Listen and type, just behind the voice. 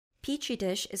Petri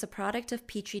Dish is a product of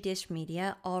Petri Dish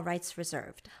Media, all rights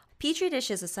reserved. Petri Dish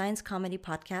is a science comedy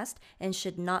podcast and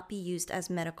should not be used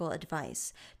as medical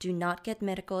advice. Do not get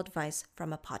medical advice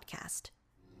from a podcast.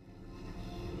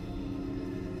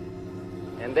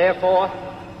 And therefore,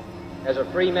 as a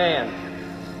free man,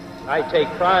 I take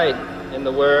pride in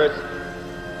the words,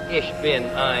 Ich bin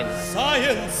ein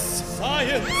Science!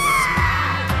 Science!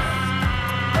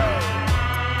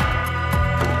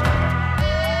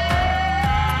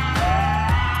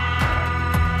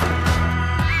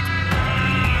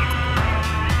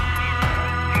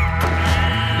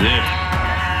 This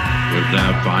was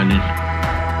thou finest.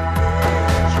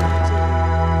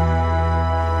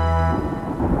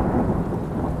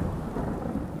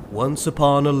 Once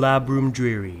upon a lab room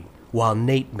dreary, while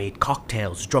Nate made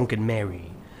cocktails drunk and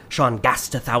merry, Sean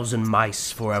gassed 1,000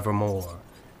 mice forevermore.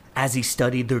 As he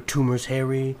studied their tumors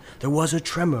hairy, there was a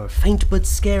tremor, faint but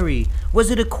scary. Was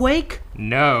it a quake?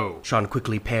 No. Sean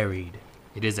quickly parried.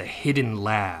 It is a hidden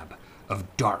lab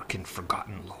of dark and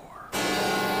forgotten lore.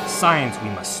 Science we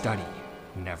must study,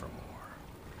 nevermore.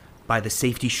 By the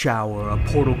safety shower, a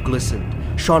portal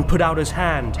glistened. Sean put out his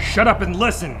hand. Shut up and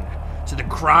listen to the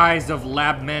cries of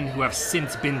lab men who have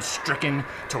since been stricken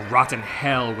to rot in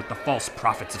hell with the false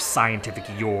prophets of scientific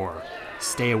yore.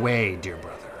 Stay away, dear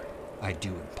brother, I do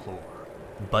implore.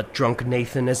 But drunk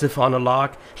Nathan, as if on a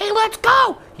lark, "Hey, let's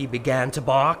go!" he began to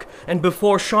bark, and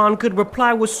before Sean could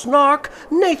reply with snark,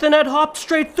 Nathan had hopped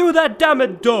straight through that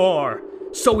damned door.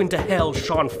 So into hell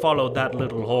Sean followed that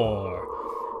little whore.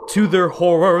 To their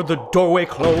horror, the doorway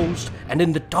closed, and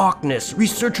in the darkness,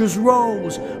 researchers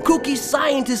rose. Kooky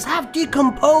scientists half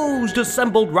decomposed,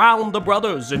 assembled round the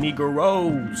brothers in eager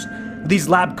rows. These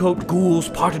lab coat ghouls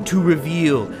parted to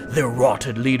reveal their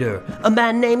rotted leader, a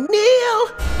man named Neil,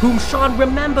 whom Sean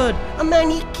remembered, a man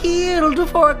he killed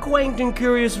for a quaint and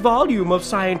curious volume of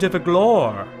scientific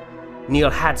lore.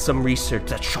 Neil had some research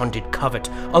that Sean did covet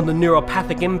on the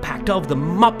neuropathic impact of the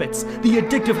Muppets, the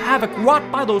addictive havoc wrought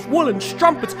by those woolen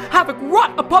strumpets, havoc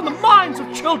wrought upon the minds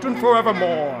of children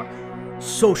forevermore.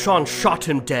 So Sean shot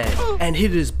him dead and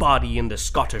hid his body in the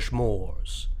Scottish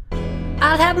moors.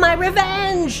 "I'll have my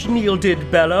revenge," Neil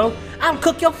did bellow. "I'll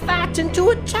cook your fat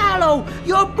into a tallow.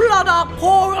 Your blood I'll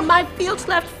pour on my fields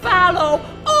left fallow.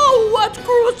 Oh, what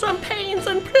gruesome pains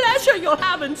and pleasure you'll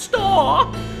have in store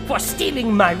for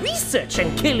stealing my research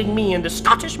and killing me in the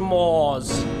Scottish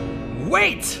moors."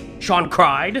 Wait! Sean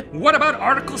cried. What about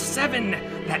Article 7,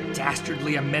 that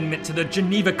dastardly amendment to the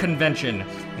Geneva Convention?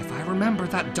 If I remember,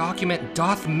 that document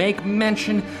doth make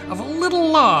mention of a little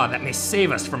law that may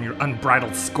save us from your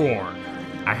unbridled scorn.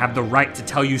 I have the right to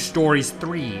tell you stories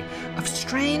 3 of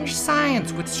strange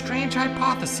science with strange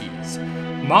hypotheses,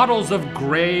 models of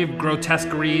grave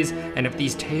grotesqueries, and if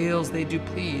these tales they do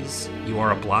please, you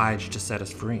are obliged to set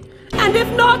us free. "And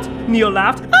if not," Neil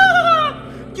laughed, "ah,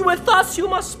 you with us you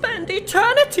must spend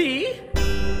eternity."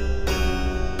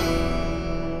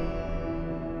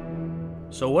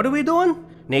 "So what are we doing?"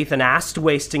 Nathan asked,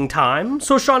 wasting time,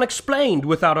 so Sean explained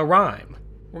without a rhyme.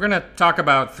 We're gonna talk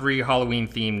about 3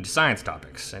 Halloween-themed science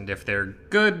topics, and if they're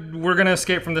good, we're gonna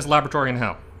escape from this laboratory in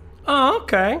hell. Oh,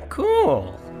 okay,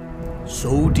 cool.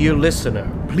 So, dear listener,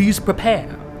 please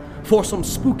prepare for some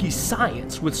spooky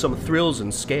science with some thrills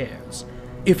and scares.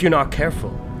 If you're not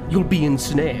careful, you'll be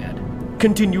ensnared.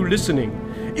 Continue listening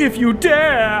if you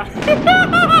dare.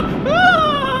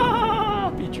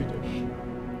 Petri dish.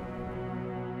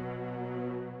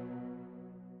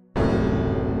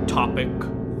 Topic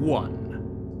 1.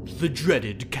 The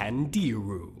dreaded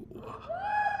Candiru.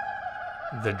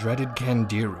 The dreaded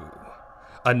Candiru.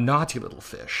 A naughty little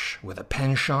fish with a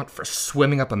penchant for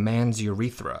swimming up a man's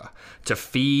urethra to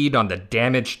feed on the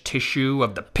damaged tissue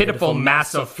of the pitiful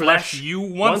mass of flesh you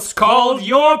once called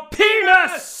your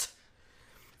penis!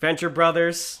 Venture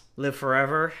Brothers, live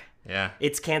forever. Yeah.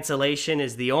 Its cancellation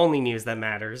is the only news that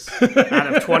matters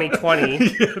out of 2020.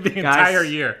 The entire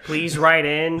year. Please write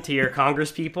in to your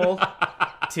Congress people,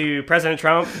 to President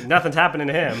Trump. Nothing's happening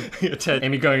to him. To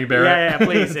Amy Coney Barrett. Yeah,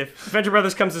 please. If Venture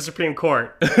Brothers comes to the Supreme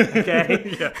Court,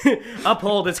 okay,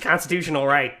 uphold its constitutional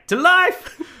right to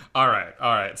life. All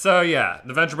right. So, yeah,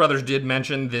 the Venture Brothers did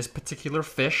mention this particular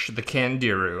fish, the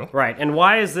Candiru. Right, and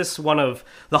why is this one of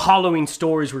the Halloween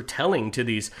stories we're telling to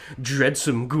these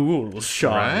dreadsome ghouls,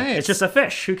 Sean? Right. It's just a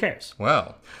fish. Who cares?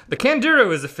 Well, the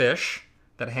Candiru is a fish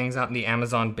that hangs out in the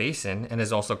Amazon basin and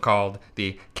is also called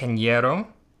the Cañero,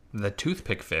 the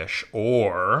toothpick fish,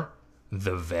 or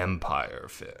the vampire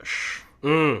fish.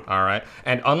 All right?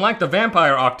 And unlike the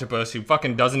vampire octopus, who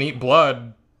fucking doesn't eat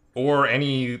blood or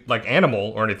any, like,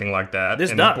 animal or anything like that. This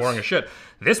and does. Is boring as shit.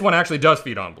 This one actually does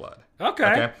feed on blood.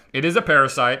 Okay. It is a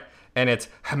parasite, and it's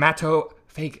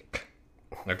hematophagic.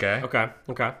 Okay?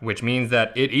 Okay. Which means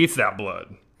that it eats that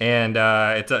blood. And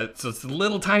it's a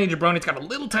little tiny jabroni. It's got a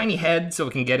little tiny head, so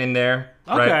it can get in there.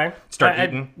 Okay. Right? Start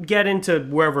eating. Get into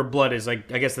wherever blood is.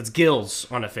 Like, I guess that's gills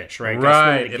on a fish, right?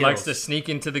 Right. It likes to sneak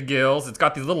into the gills. It's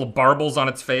got these little barbels on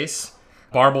its face.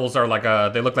 Barbels are like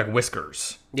they look like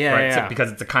whiskers. Yeah, right? yeah.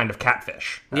 Because it's a kind of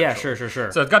catfish. Yeah, actually.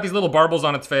 sure. So it's got these little barbels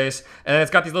on its face, and then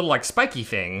it's got these little like spiky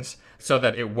things so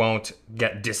that it won't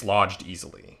get dislodged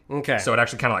easily. Okay. So it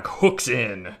actually kind of like hooks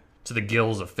in to the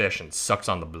gills of fish and sucks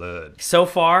on the blood. So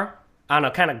far, I don't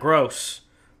know, kind of gross,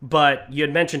 but you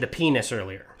had mentioned a penis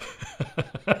earlier.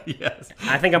 Yes.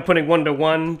 I think I'm putting 1 to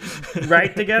 1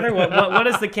 right together. What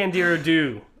does the Candiru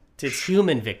do to its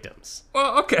human victims?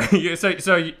 Well, okay.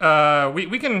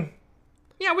 We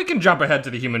can jump ahead to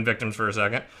the human victims for a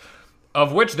second,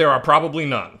 of which there are probably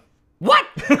none. What?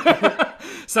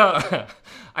 So,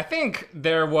 I think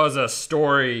there was a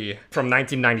story from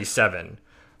 1997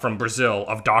 from Brazil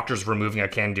of doctors removing a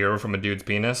Candiru from a dude's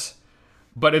penis,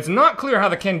 but it's not clear how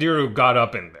the Candiru got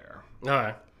up in there. All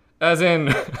right. As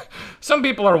in, some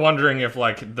people are wondering if,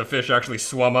 like, the fish actually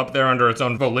swum up there under its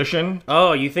own volition.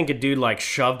 Oh, you think a dude, like,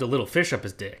 shoved a little fish up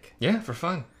his dick? Yeah, for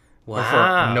fun. Wow. Or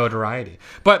for notoriety.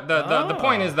 But the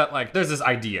point is that, like, there's this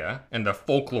idea and the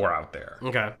folklore out there.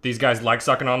 Okay. These guys like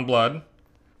sucking on blood.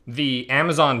 The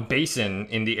Amazon basin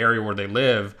in the area where they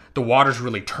live, the water's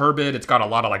really turbid. It's got a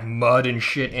lot of, like, mud and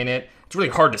shit in it. It's really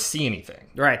hard to see anything.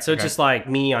 Right, so just like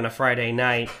me on a Friday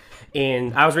night,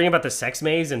 and I was reading about the sex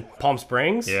maze in Palm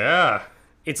Springs. Yeah.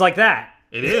 It's like that.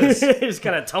 It is. It just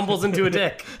kind of tumbles into a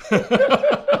dick.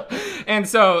 And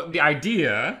so the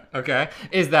idea, okay,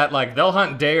 is that like they'll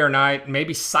hunt day or night.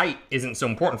 Maybe sight isn't so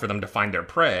important for them to find their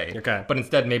prey. Okay. But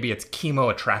instead, maybe it's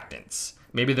chemoattractants.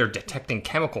 Maybe they're detecting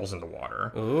chemicals in the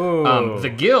water. Ooh. The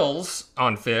gills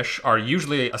on fish are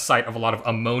usually a site of a lot of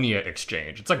ammonia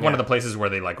exchange. It's like one of the places where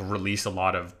they like release a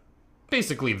lot of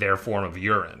basically their form of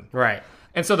urine. Right.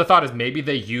 And so the thought is maybe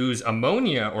they use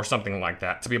ammonia or something like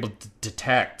that to be able to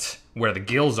detect where the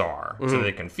gills are so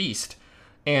they can feast.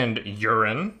 And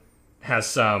urine has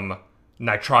some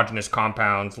nitrogenous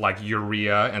compounds like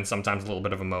urea and sometimes a little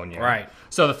bit of ammonia. Right.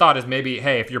 So the thought is maybe,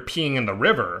 hey, if you're peeing in the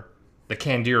river, the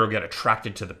Candiru will get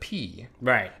attracted to the pee.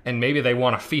 Right. And maybe they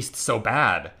want to feast so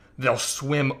bad, they'll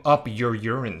swim up your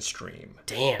urine stream.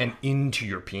 Damn. And into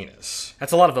your penis.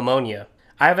 That's a lot of ammonia.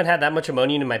 I haven't had that much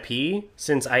ammonia in my pee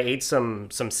since I ate some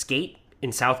skate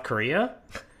in South Korea.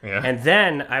 Yeah. And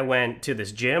then I went to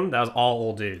this gym that was all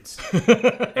old dudes.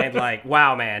 And like,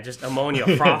 wow, man, just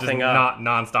ammonia frothing up. Not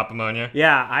non-stop ammonia.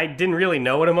 Yeah, I didn't really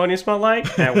know what ammonia smelled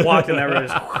like. And I walked in there and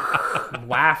just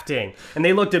wafting. And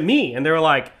they looked at me and they were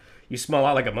like, you smell a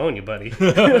lot like ammonia, buddy.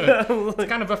 It's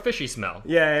kind of a fishy smell.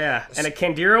 Yeah. And a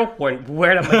Candiru went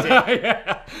right up my dick.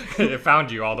 Yeah. It found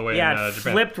you all the way in It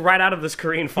Japan. flipped right out of this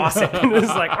Korean faucet. And it was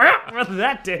like, where's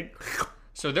that dick?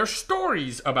 So there's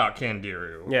stories about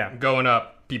Candiru. Yeah. Going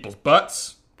up people's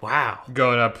butts, Wow.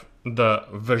 going up the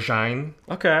vagina,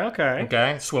 Okay.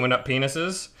 okay, swimming up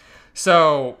penises.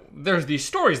 So there's these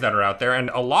stories that are out there, and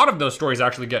a lot of those stories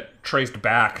actually get traced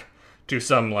back to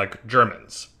some like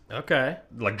Germans. Okay.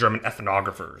 Like German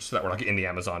ethnographers that were like in the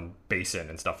Amazon basin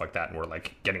and stuff like that, and were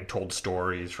like getting told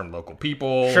stories from local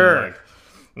people. Sure.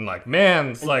 And like, man,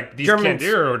 it's like these Germans-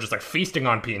 Candiru are just like feasting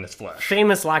on penis flesh.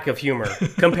 Famous lack of humor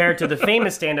compared to the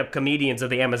famous stand-up comedians of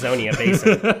the Amazonia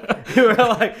basin who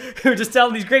were just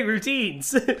telling these great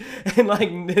routines. And like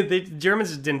the Germans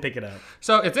just didn't pick it up.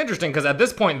 So it's interesting because at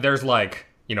this point there's like,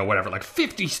 you know, whatever, like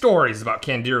 50 stories about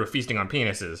Candiru feasting on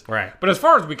penises. Right. But as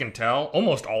far as we can tell,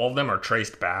 almost all of them are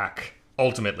traced back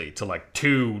ultimately to like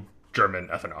 2 German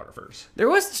ethnographers. There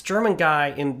was this German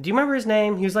guy do you remember his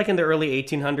name? He was like in the early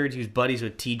 1800s. He was buddies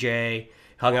with TJ,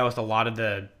 hung out with a lot of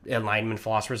the Enlightenment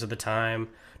philosophers at the time.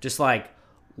 Just like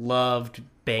loved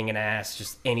banging ass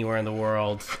just anywhere in the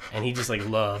world. And he just like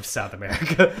loved South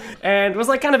America. And was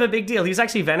like kind of a big deal. He was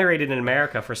actually venerated in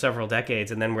America for several decades.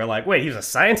 And then we're like, wait, he was a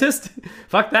scientist?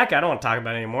 Fuck that guy. I don't want to talk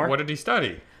about it anymore. What did he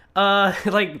study?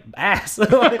 Like ass.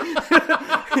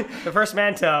 The first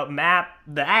man to map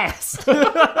the ass.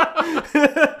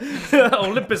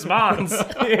 Olympus Mons,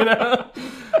 you know?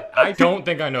 I don't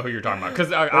think I know who you're talking about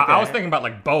because I was thinking about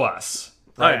like Boas,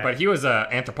 right? Okay. But he was an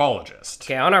anthropologist.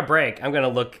 Okay, on our break, I'm gonna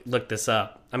look this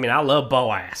up. I mean, I love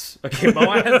Boas. Okay,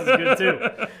 Boas is good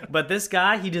too. But this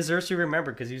guy, he deserves to be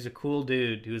remembered because he was a cool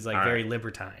dude who was like very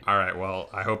libertine. All right, well,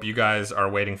 I hope you guys are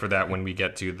waiting for that when we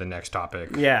get to the next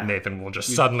topic. Yeah. Nathan will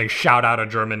just suddenly shout out a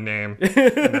German name,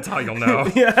 and that's how you'll know.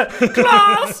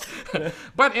 Klaus!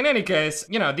 But in any case,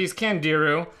 you know, these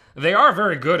Candiru, they are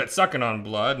very good at sucking on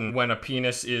blood, and when a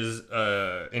penis is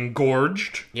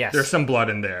engorged, Yes. there's some blood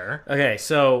in there. Okay,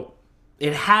 so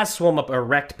It has swum up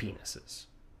erect penises.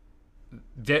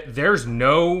 There's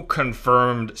no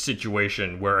confirmed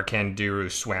situation where a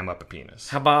Candiru swam up a penis.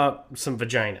 How about some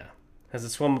vagina? Has it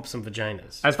swum up some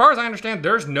vaginas? As far as I understand,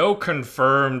 there's no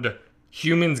confirmed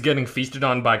humans getting feasted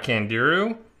on by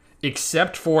Candiru,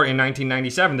 except for in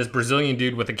 1997, this Brazilian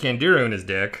dude with a Candiru in his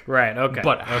dick. Right, okay.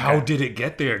 But how did it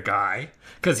get there, guy?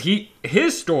 Because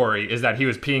his story is that he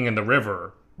was peeing in the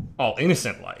river, all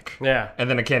innocent-like. Yeah. And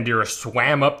then a Candiru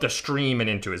swam up the stream and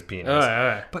into his penis. All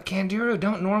right. But Candiru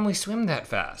don't normally swim that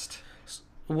fast.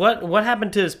 What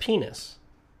happened to his penis?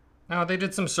 No, they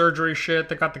did some surgery shit.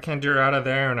 They got the Candiru out of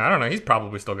there, and I don't know. He's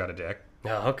probably still got a dick.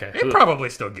 Oh, okay. It's probably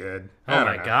still good. Oh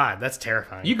my god, that's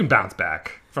terrifying. You can bounce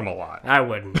back from a lot. I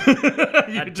wouldn't. You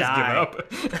I'd just die. give up.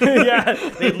 Yeah,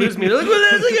 they'd lose me. Look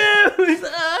at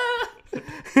this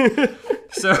again.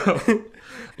 So,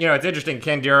 it's interesting.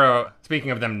 Candiru,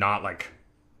 speaking of them not,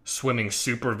 swimming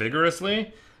super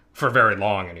vigorously, for very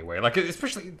long anyway.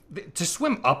 Especially to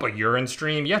swim up a urine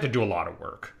stream, you have to do a lot of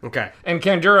work. Okay. And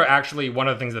Candiru, actually, one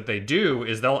of the things that they do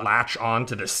is they'll latch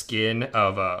onto the skin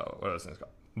of, what is this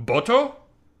called? Boto?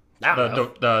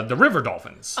 The river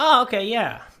dolphins. Oh, okay,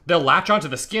 yeah. They'll latch onto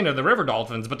the skin of the river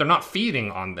dolphins, but they're not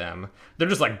feeding on them. They're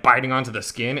just biting onto the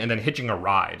skin and then hitching a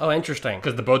ride. Oh, interesting.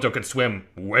 Because the Boto can swim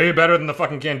way better than the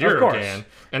fucking Candiru Of course. can.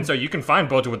 And so you can find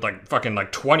Boto with 20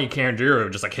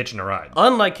 Candiru just hitching a ride.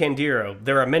 Unlike Candiru,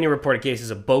 there are many reported cases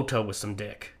of Boto with some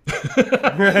dick.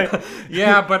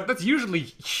 Yeah, but that's usually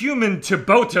human to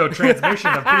Boto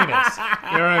transmission of penis.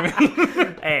 You know what I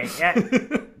mean? Hey, yeah.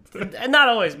 Not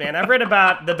always, man. I've read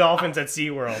about the dolphins at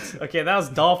SeaWorld. Okay, that was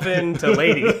dolphin to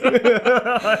lady.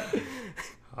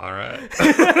 All right.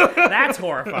 That's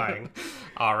horrifying.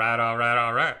 All right.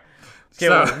 Okay,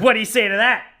 well, what do you say to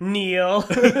that, Neil?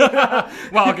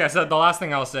 Well, okay, so the last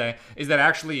thing I'll say is that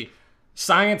actually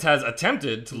science has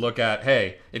attempted to look at,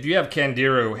 hey, if you have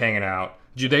Candiru hanging out,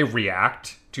 do they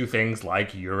react to things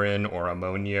like urine or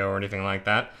ammonia or anything like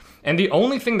that? And the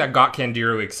only thing that got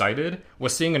Candiru excited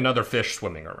was seeing another fish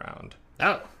swimming around.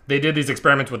 Oh. They did these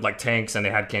experiments with tanks, and they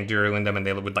had Candiru in them, and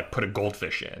they would put a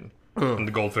goldfish in. And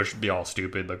the goldfish would be all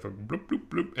stupid, bloop, bloop,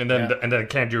 bloop. And then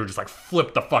Candiru just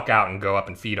flip the fuck out and go up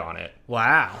and feed on it.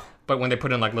 Wow. But when they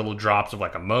put in little drops of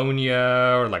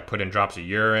ammonia or put in drops of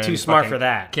urine, Too smart for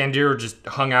that. Candiru just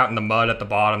hung out in the mud at the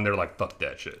bottom. They're like, fuck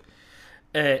that shit.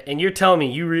 And you're telling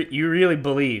me you really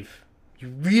believe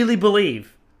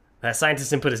that scientist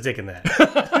didn't put his dick in that?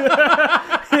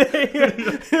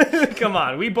 Come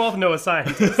on, we both know a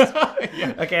scientist.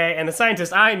 Yeah. Okay, and the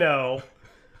scientist I know,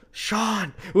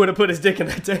 Sean, would have put his dick in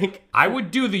that tank. I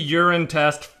would do the urine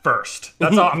test first.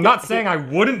 That's all. I'm not saying I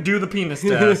wouldn't do the penis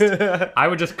test. I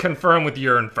would just confirm with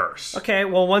urine first. Okay,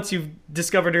 well, once you've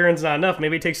discovered urine's not enough,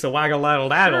 maybe it takes the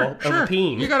waggle-laddle of a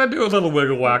peen. You gotta do a little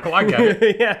wiggle waggle. I get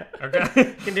it. Yeah.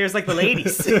 Okay. There's the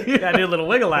ladies. You gotta do a little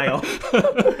wiggle waggle.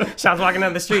 Sean's walking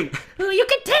down the street. You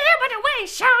can tell by the way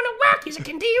Sean will walk. He's a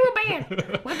Candiru man.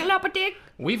 Wiggle up a dick.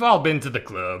 We've all been to the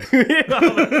club.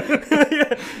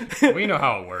 We know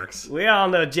how it works. We all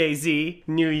know Jay-Z,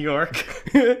 New York.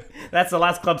 That's the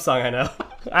last club song I know.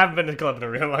 I haven't been to a club in a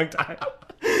real long time.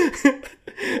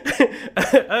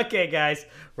 Okay, guys.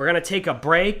 We're going to take a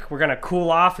break. We're going to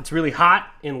cool off. It's really hot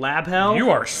in lab hell. You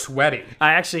are sweaty.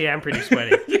 I actually am pretty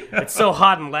sweaty. It's so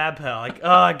hot in lab hell.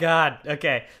 Oh, God.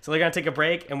 Okay, so we're going to take a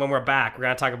break, and when we're back, we're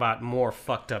going to talk about more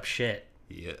fucked up shit.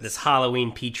 Yes. This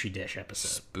Halloween Petri dish episode.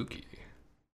 Spooky.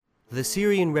 The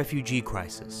Syrian refugee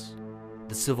crisis,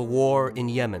 the civil war in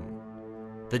Yemen,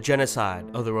 the genocide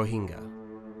of the Rohingya.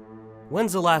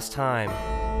 When's the last time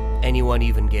anyone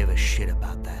even gave a shit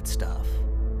about that stuff?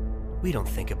 We don't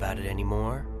think about it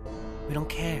anymore. We don't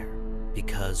care,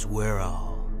 because we're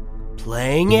all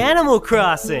playing Animal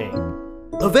Crossing.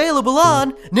 Available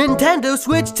on Nintendo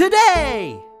Switch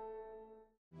today!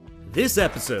 This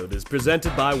episode is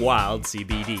presented by Wild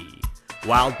CBD.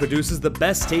 Wild produces the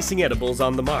best tasting edibles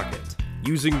on the market,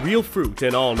 using real fruit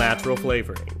and all-natural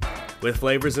flavoring. With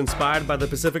flavors inspired by the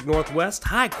Pacific Northwest,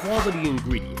 high-quality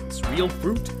ingredients, real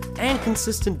fruit, and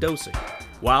consistent dosing,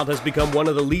 Wild has become one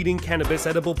of the leading cannabis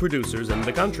edible producers in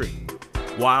the country.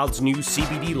 Wild's new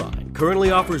CBD line currently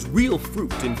offers real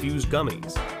fruit-infused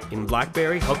gummies in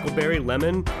blackberry, huckleberry,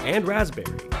 lemon, and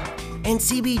raspberry, and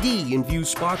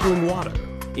CBD-infused sparkling water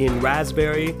in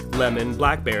raspberry, lemon,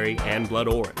 blackberry, and blood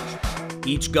orange.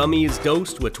 Each gummy is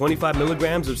dosed with 25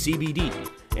 milligrams of CBD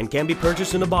and can be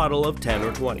purchased in a bottle of 10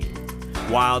 or 20.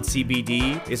 Wild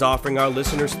CBD is offering our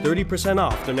listeners 30%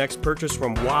 off their next purchase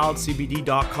from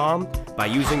wildcbd.com by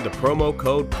using the promo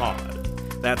code POD.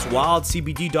 That's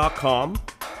wildcbd.com,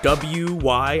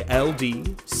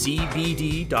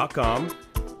 WYLDCBD.com,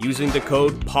 using the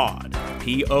code POD.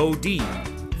 POD,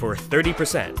 for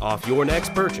 30% off your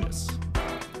next purchase.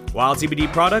 Wild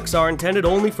CBD products are intended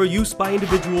only for use by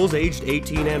individuals aged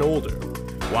 18 and older.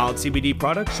 Wild CBD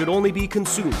products should only be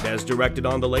consumed as directed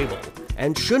on the label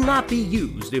and should not be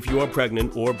used if you are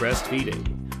pregnant or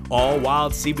breastfeeding. All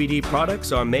Wild CBD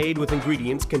products are made with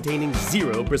ingredients containing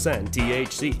 0%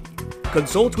 THC.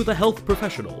 Consult with a health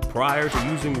professional prior to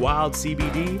using Wild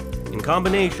CBD in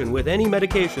combination with any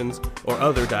medications or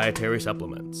other dietary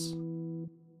supplements.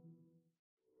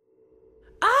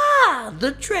 Ah,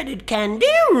 the dreaded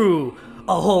Kandiru!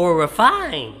 A horror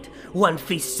refined. One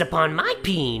feasts upon my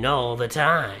peen all the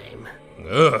time.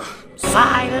 Ugh.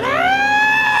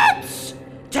 Silence!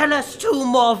 Tell us 2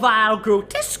 more vile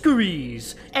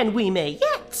grotesqueries, and we may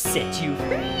yet set you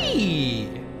free.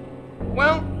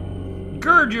 Well,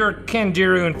 gird your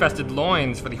Kandiru-infested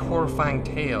loins for the horrifying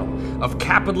tale of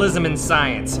capitalism and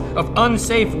science, of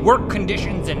unsafe work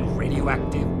conditions and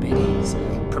radioactive biddies.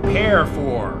 Prepare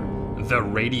for the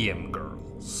Radium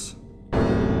Girls.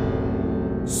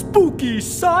 Spooky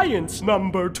science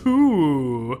number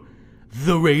 2.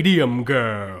 The Radium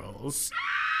Girls.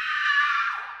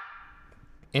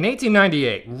 In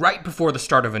 1898, right before the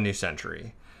start of a new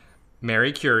century,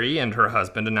 Marie Curie and her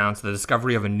husband announced the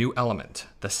discovery of a new element,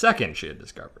 the second she had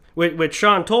discovered. Which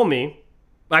Sean told me.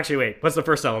 Actually, wait, what's the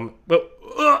first element?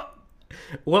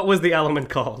 What was the element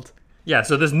called? Yeah,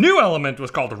 so this new element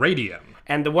was called radium.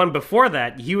 And the one before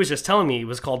that, he was just telling me,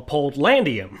 was called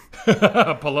Polandnium.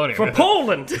 Polonium. For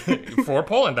Poland! For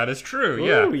Poland, that is true,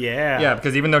 yeah. Ooh, yeah. Yeah,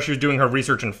 because even though she was doing her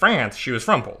research in France, she was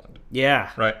from Poland.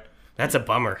 Yeah. Right? That's a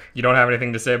bummer. You don't have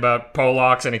anything to say about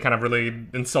Polacks, any kind of really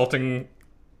insulting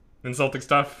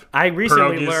stuff? I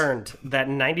recently Pierogies? learned that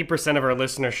 90% of our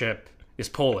listenership is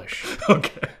Polish.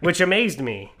 Okay. Which amazed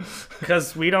me,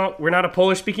 because we're not a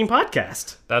Polish-speaking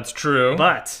podcast. That's true.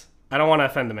 But I don't want to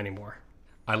offend them anymore.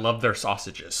 I love their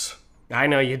sausages. I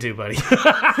know you do, buddy.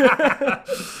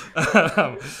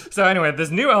 So anyway, this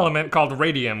new element called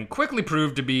radium quickly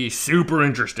proved to be super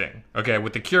interesting. Okay,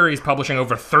 with the Curies publishing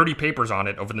over 30 papers on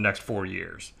it over the next 4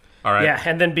 years. All right. Yeah,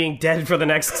 and then being dead for the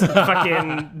next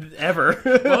fucking ever.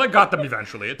 Well, it got them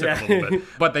eventually. It took a little bit.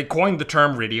 But they coined the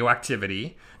term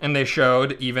radioactivity, and they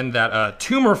showed even that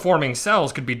tumor-forming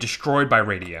cells could be destroyed by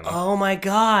radium. Oh my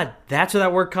god, that's where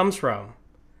that word comes from.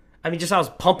 I mean, just I was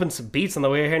pumping some beats on the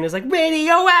way here, and it's like,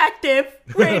 radioactive,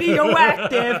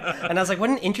 radioactive. And I was like,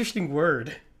 what an interesting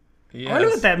word. Yes. I wonder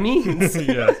what that means.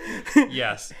 Yes.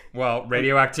 Yes. Well,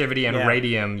 radioactivity and Yeah.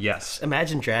 radium, yes.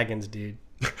 Imagine Dragons, dude.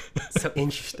 So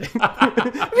interesting.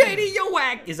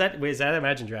 Radioactive. Is that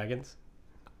Imagine Dragons?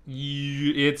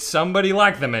 It's somebody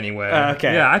like them anyway.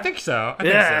 Okay. Yeah, I think so.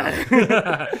 I think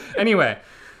so. Anyway,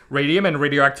 radium and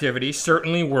radioactivity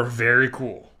certainly were very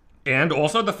cool. And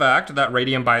also the fact that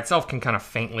radium by itself can kind of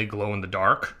faintly glow in the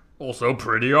dark. Also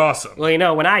pretty awesome. Well, you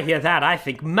know, when I hear that, I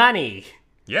think money.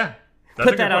 Yeah. that's a Put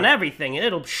good that on point. everything, and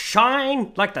it'll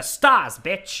shine like the stars,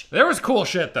 bitch. There was cool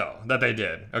shit, though, that they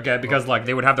did, okay? Because, like,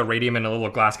 they would have the radium in a little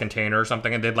glass container or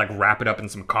something, and they'd, like, wrap it up in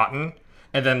some cotton.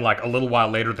 And then, like, a little while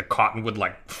later, the cotton would,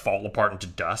 like, fall apart into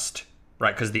dust,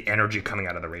 right? Because the energy coming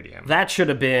out of the radium. That should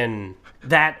have been...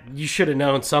 That, you should have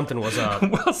known something was up.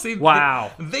 Well, see,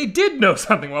 Wow. they did know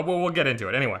something. Well, we'll get into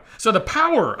it. Anyway, so the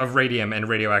power of radium and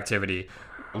radioactivity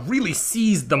really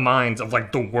seized the minds of,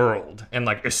 like, the world, and,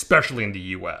 like, especially in the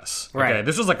U.S. Okay, Right.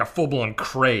 this was like a full-blown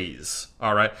craze,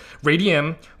 all right?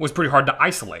 Radium was pretty hard to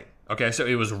isolate, okay? So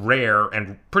it was rare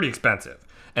and pretty expensive,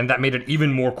 and that made it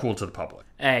even more cool to the public.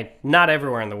 Hey, not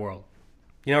everywhere in the world.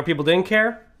 You know where people didn't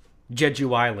care?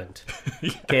 Jeju Island.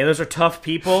 Okay, those are tough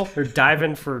people. They're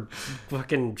diving for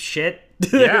fucking shit.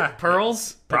 Yeah.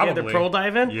 Pearls. Probably. They're pearl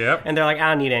diving. Yep. And they're like, I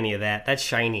don't need any of that. That's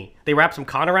shiny. They wrap some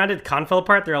cotton around it. The cotton fell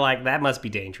apart. They're like, that must be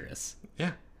dangerous.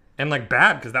 Yeah. And, like,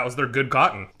 bad, because that was their good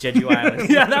cotton. Jeju Island.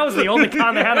 Yeah, that was the only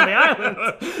cotton they had on the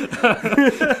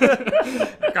island.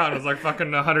 Cotton was, like,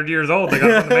 fucking 100 years old. They got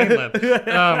it from the mainland.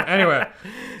 Anyway,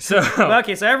 so...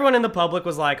 Okay, so everyone in the public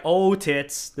was like, oh,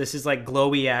 tits. This is like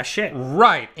glowy ass shit.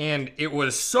 Right, and it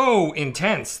was so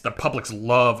intense, the public's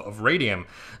love of radium,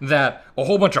 that a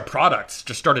whole bunch of products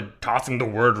just started tossing the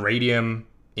word radium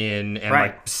in and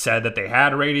Right. like said that they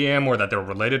had radium or that they were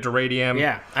related to radium.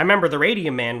 Yeah, I remember the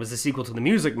Radium Man was the sequel to the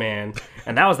Music Man,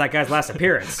 and that was that guy's last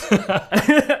appearance.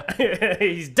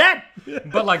 He's dead.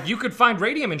 But like you could find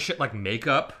radium in shit like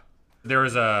makeup. There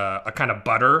was a kind of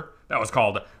butter that was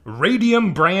called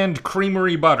Radium Brand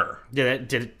Creamery Butter.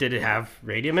 Did it have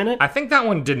radium in it? I think that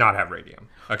one did not have radium.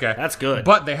 Okay. That's good.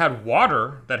 But they had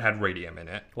water that had radium in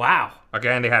it. Wow. Okay,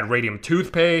 and they had radium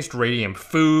toothpaste, radium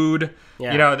food.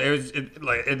 Yeah. You know,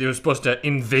 it was supposed to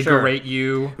invigorate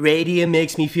you. Radium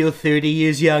makes me feel 30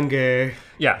 years younger.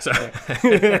 Yeah, so Fuck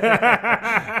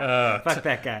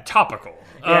that guy. topical.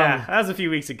 Yeah, that was a few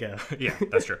weeks ago. Yeah,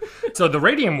 that's true. So the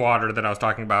radium water that I was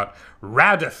talking about,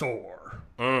 Radithor,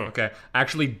 okay,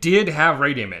 actually did have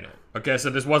radium in it. Okay, so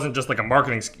this wasn't just like a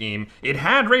marketing scheme. It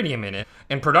had radium in it,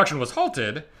 and production was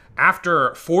halted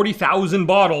after 40,000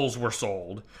 bottles were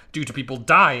sold due to people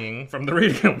dying from the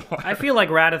radium water. I feel like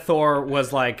Radithor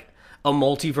was like a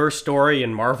multiverse story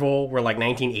in Marvel where like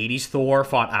 1980s Thor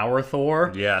fought our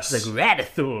Thor. Yes. It's like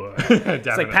Radithor. It's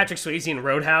like Patrick Swayze in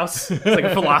Roadhouse. It's like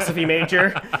a philosophy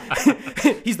major.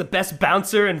 He's the best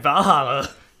bouncer in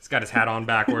Valhalla. He's got his hat on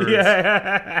backwards.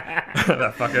 Yeah.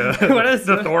 That fucking What is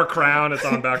the Thor crown, it's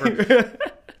on backwards.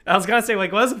 I was gonna say,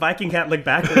 like, what does a Viking hat look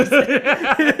backwards?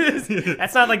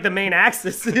 That's not like the main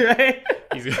axis, right?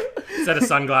 Instead of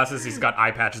sunglasses, he's got eye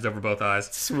patches over both eyes.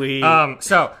 Sweet.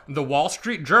 So, the Wall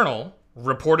Street Journal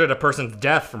reported a person's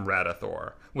death from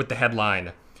Radithor with the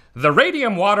headline, "The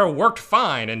radium water worked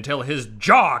fine until his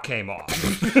jaw came off."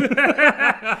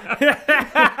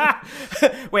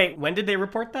 Wait, when did they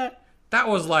report that? That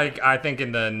was like, I think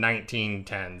in the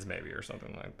 1910s maybe or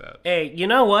something like that. Hey, you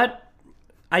know what?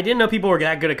 I didn't know people were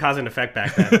that good at cause and effect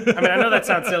back then. I mean, I know that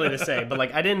sounds silly to say, but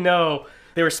like, I didn't know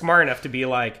they were smart enough to be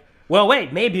like, well,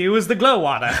 wait, maybe it was the glow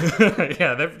water.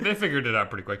 Yeah, they figured it out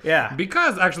pretty quick. Yeah.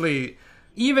 Because actually,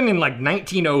 even in like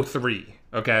 1903,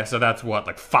 okay, so that's what,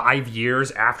 like 5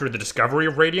 years after the discovery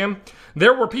of radium,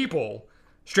 there were people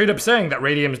straight up saying that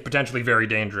radium is potentially very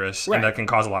dangerous and that can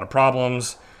cause a lot of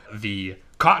problems. The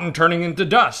cotton turning into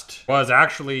dust was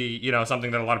actually, you know, something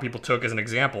that a lot of people took as an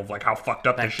example of like how fucked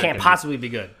up That this shit can't can possibly be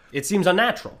good. It seems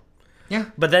unnatural. Yeah.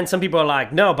 But then some people are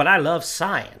like, no, but I love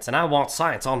science, and I want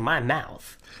science on my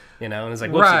mouth. You know, and it's like,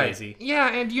 whoopsie daisy.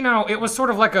 Yeah, and you know, it was sort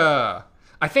of like I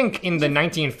think in the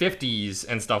 1950s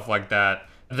and stuff like that,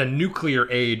 the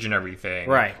nuclear age and everything.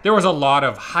 Right. There was a lot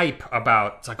of hype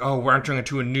about, it's like, oh, we're entering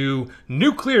into a new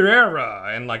nuclear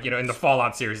era. And like, you know, in the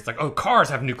Fallout series, it's like, oh, cars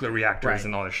have nuclear reactors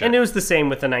and all this shit. And it was the same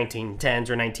with the 1910s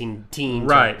or 19-teens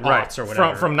right. or aughts or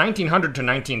whatever. From 1900 to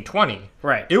 1920.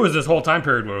 Right. It was this whole time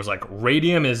period where it was like,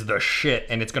 radium is the shit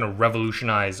and it's going to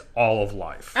revolutionize all of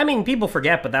life. I mean, people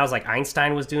forget, but that was like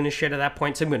Einstein was doing his shit at that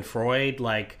point. Sigmund Freud,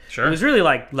 like, Sure. It was really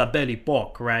like La Belle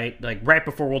Époque, right? Like right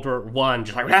before World War I,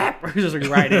 just like, just like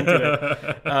right into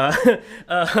it.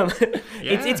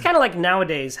 It's kind of like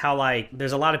nowadays how like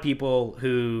there's a lot of people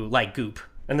who like Goop.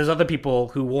 And there's other people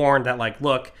who warn that, like,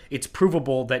 look, it's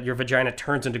provable that your vagina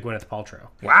turns into Gwyneth Paltrow.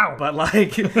 Wow. But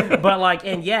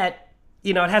and yet,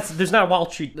 you know, there's not a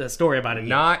Wall Street story about it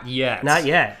yet. Not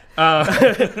yet.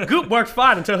 Goop worked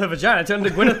fine until her vagina turned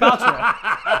into Gwyneth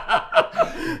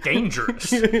Paltrow.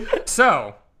 Dangerous.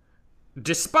 So,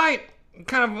 despite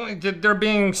kind of there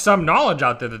being some knowledge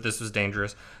out there that this was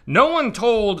dangerous, no one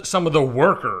told some of the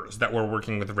workers that were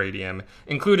working with radium,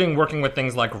 including working with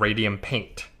things like radium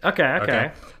paint.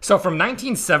 Okay. So from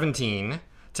 1917 to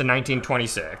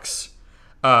 1926,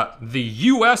 the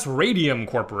U.S. Radium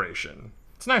Corporation.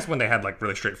 It's nice when they had like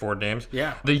really straightforward names.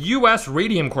 Yeah. The U.S.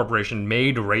 Radium Corporation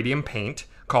made radium paint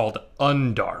called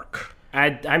Undark.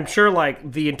 I'm sure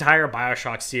like the entire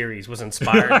BioShock series was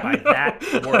inspired by that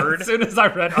word. As soon as I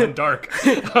read Undark,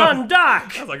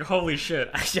 Undark! I was like, holy shit.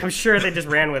 I'm sure they just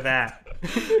ran with that.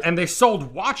 And they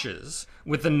sold watches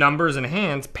with the numbers and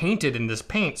hands painted in this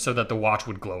paint so that the watch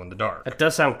would glow in the dark. That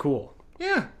does sound cool.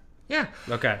 Yeah.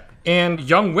 Okay. And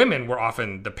young women were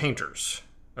often the painters,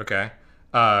 okay,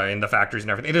 in the factories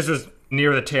and everything. This was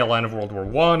near the tail end of World War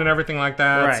I and everything like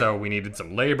that, Right. so we needed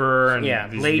some labor. And Yeah,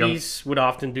 these ladies would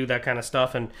often do that kind of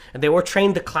stuff, and they were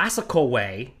trained the classical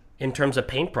way in terms of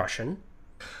paintbrushing.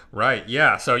 Right,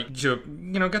 yeah. So, you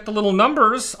know, get the little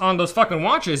numbers on those fucking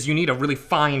watches, you need a really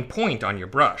fine point on your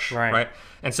brush, right?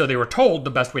 And so they were told the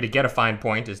best way to get a fine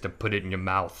point is to put it in your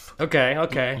mouth.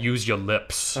 Okay. Use your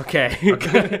lips. Okay.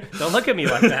 Don't look at me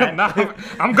like that. No,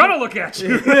 I'm gonna look at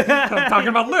you. I'm talking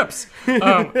about lips.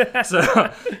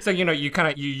 So you know, you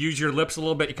use your lips a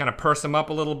little bit. You kind of purse them up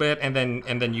a little bit, and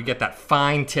then you get that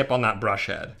fine tip on that brush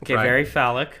head. Okay, right? very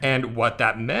phallic. And what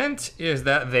that meant is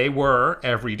that they were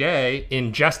every day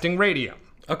ingesting radium.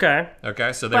 Okay.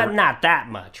 Okay, so they But were, not that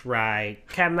much, right?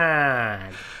 Come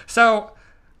on. so.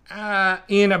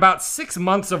 In about 6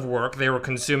 months of work, they were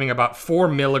consuming about 4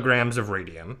 milligrams of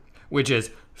radium, which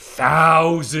is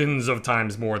thousands of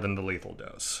times more than the lethal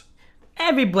dose.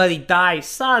 Everybody dies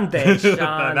someday,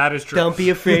 Sean. That is true. Don't be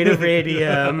afraid of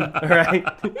radium, all right?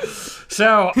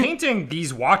 So, painting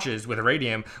these watches with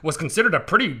radium was considered a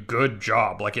pretty good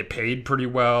job. Like, it paid pretty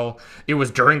well. It was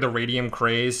during the radium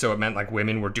craze, so it meant, like,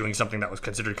 women were doing something that was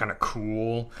considered kind of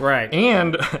cool. Right.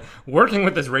 And working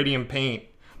with this radium paint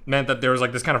meant that there was,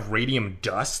 like, this kind of radium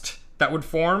dust that would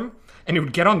form. and it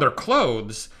would get on their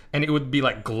clothes, and it would be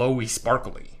like glowy,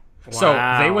 sparkly. Wow.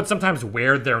 So they would sometimes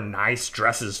wear their nice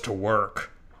dresses to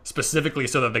work, specifically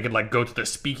so that they could like go to the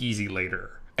speakeasy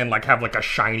later and like have like a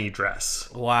shiny dress.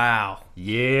 Wow.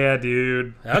 Yeah,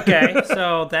 dude. Okay,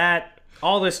 so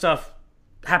all this stuff,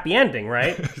 happy ending,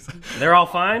 right? They're all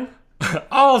fine?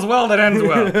 All's well that ends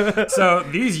well. So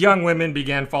these young women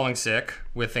began falling sick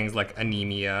with things like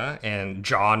anemia and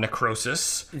jaw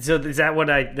necrosis. So is that what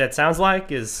that sounds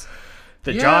like? Is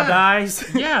the jaw dies?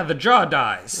 Yeah, the jaw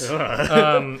dies.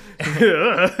 And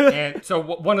so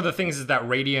one of the things is that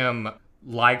radium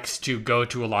likes to go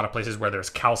to a lot of places where there's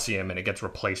calcium and it gets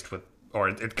replaced with, or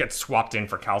it gets swapped in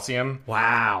for calcium.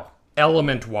 Wow.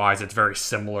 Element-wise, it's very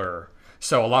similar.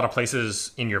 So a lot of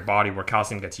places in your body where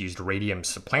calcium gets used, radium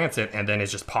supplants it, and then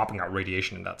it's just popping out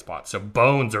radiation in that spot. So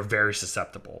bones are very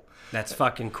susceptible. That's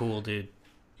fucking cool, dude.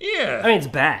 Yeah. I mean, it's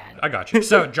bad. I got you.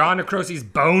 So jaw necrosis,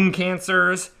 bone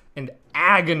cancers, and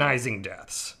agonizing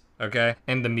deaths. Okay?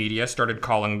 And the media started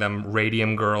calling them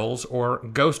radium girls or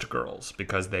ghost girls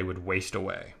because they would waste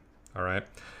away. All right?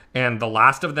 And the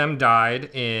last of them died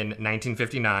in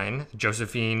 1959,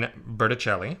 Josephine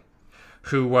Berticelli,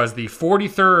 who was the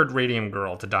 43rd radium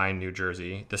girl to die in New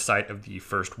Jersey, the site of the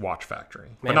first watch factory.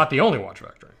 But not the only watch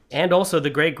factory. And also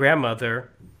the great-grandmother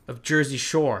of Jersey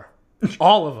Shore.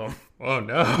 All of them. Oh,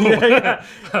 no. Yeah.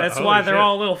 That's why they're shit.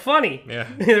 all a little funny. Yeah.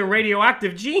 They're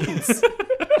radioactive genes.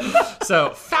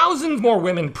 So thousands more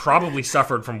women probably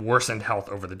suffered from worsened health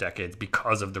over the decades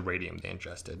because of the radium they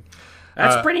ingested.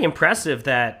 That's pretty impressive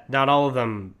that not all of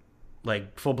them,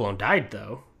 like, full-blown died,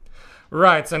 though.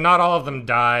 Right, so not all of them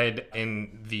died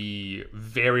in the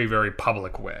very, very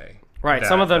public way. Right,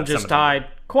 some of them just died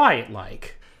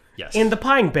quiet-like. Yes. In the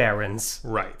Pine Barrens.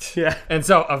 Right. Yeah. And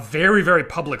so a very, very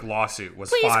public lawsuit was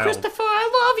filed. Please, Christopher,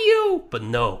 I love you! But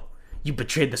no, you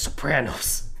betrayed the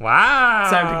Sopranos. Wow.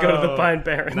 Time to go to the Pine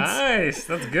Barrens. Nice,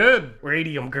 that's good.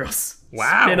 Radium Girls.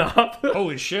 Wow. Spin-off.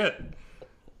 Holy shit.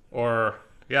 Or...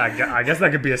 yeah, I guess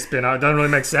that could be a spin-off. It doesn't really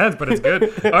make sense, but it's good.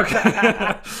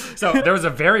 Okay. So there was a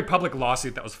very public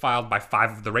lawsuit that was filed by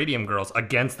 5 of the Radium Girls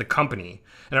against the company,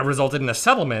 and it resulted in a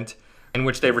settlement in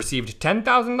which they received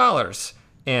 $10,000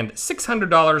 and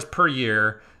 $600 per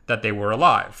year that they were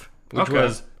alive, which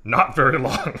was not very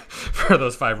long for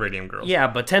those 5 Radium Girls. Yeah,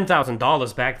 but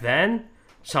 $10,000 back then?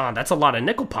 Sean, that's a lot of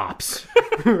nickel pops.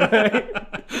 Right?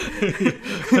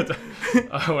 It's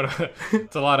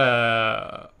a lot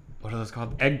of... what are those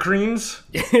called? Egg creams?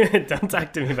 Don't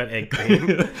talk to me about egg cream.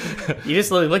 You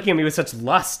just looking at me with such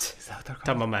lust. Is that what they're called?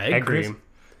 Talking about my egg cream.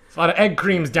 It's a lot of egg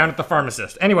creams down at the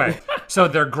pharmacist. Anyway, so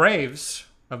their graves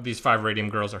of these 5 Radium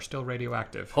Girls are still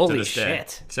radioactive. Holy to this day.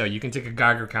 shit. So you can take a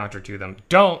Geiger counter to them.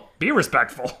 Don't be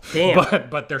respectful. Damn.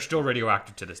 But they're still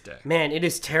radioactive to this day. Man, it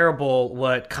is terrible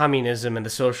what communism and the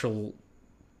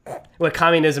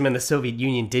Soviet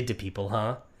Union did to people,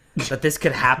 huh? That this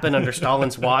could happen under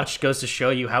Stalin's watch goes to show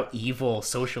you how evil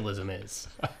socialism is.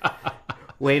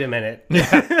 Wait a minute.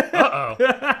 Uh-oh.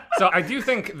 So I do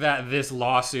think that this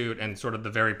lawsuit and sort of the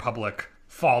very public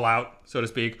fallout, so to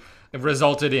speak,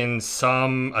 resulted in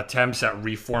some attempts at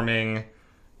reforming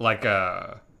like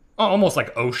almost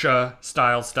like OSHA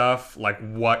style stuff, like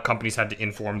what companies had to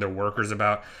inform their workers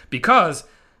about. Because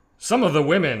some of the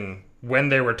women, when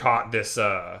they were taught this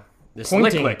pointing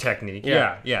liquid technique,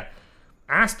 yeah,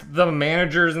 asked the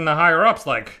managers and the higher ups,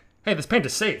 like, hey, this paint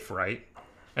is safe, right?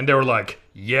 And they were like,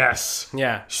 yes.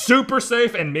 Yeah. Super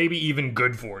safe and maybe even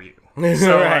good for you.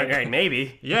 So, right,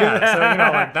 maybe. Yeah, so,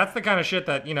 like, that's the kind of shit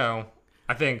that,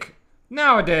 I think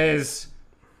nowadays,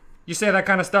 you say that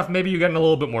kind of stuff, maybe you get in a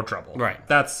little bit more trouble. Right.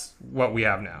 That's what we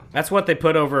have now. That's what they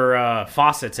put over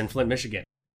faucets in Flint, Michigan.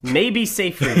 Maybe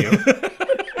safe for you.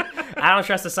 I don't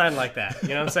trust a sign like that. You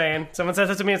know what I'm saying? Someone says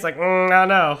that to me, it's like, I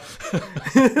know.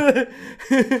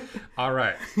 All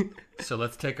right. So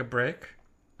let's take a break.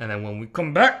 And then when we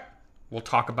come back, we'll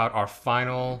talk about our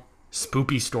final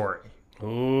spoopy story.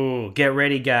 Ooh, get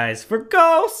ready, guys, for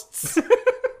ghosts.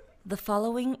 The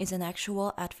following is an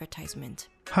actual advertisement.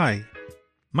 Hi,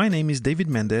 my name is David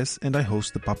Mendez and I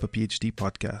host the Papa PhD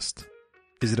podcast.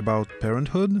 Is it about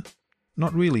parenthood?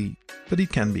 Not really, but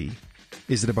it can be.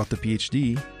 Is it about the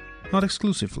PhD? Not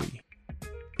exclusively.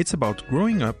 It's about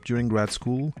growing up during grad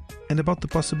school and about the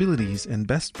possibilities and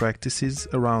best practices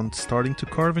around starting to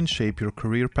carve and shape your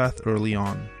career path early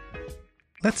on.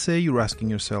 Let's say you're asking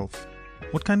yourself,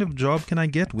 what kind of job can I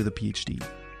get with a PhD?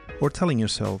 Or telling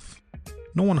yourself,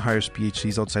 no one hires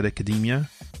PhDs outside academia.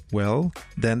 Well,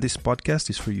 then this podcast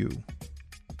is for you.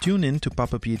 Tune in to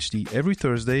Papa PhD every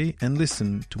Thursday and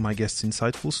listen to my guests'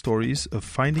 insightful stories of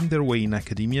finding their way in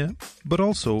academia, but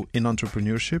also in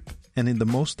entrepreneurship and in the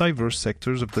most diverse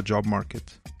sectors of the job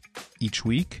market. Each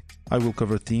week, I will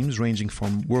cover themes ranging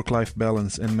from work-life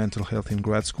balance and mental health in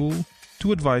grad school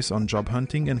to advice on job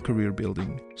hunting and career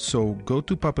building. So go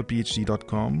to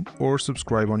papaphd.com or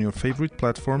subscribe on your favorite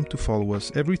platform to follow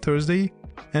us every Thursday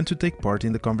and to take part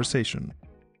in the conversation.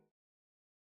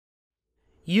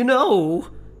 You know,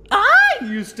 I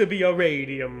used to be a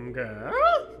radium girl.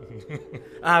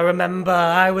 I remember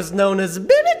I was known as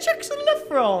Bellatrix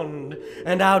Lefron,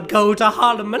 and I'd go to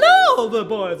Harlem and all the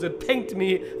boys would paint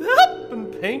me up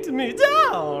and paint me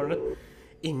down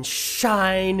in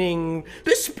shining,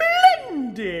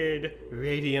 splendid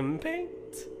radium paint.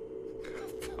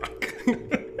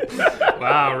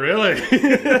 Wow, really?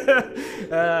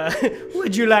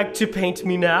 Would you like to paint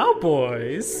me now,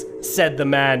 boys? Said the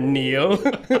man Neil.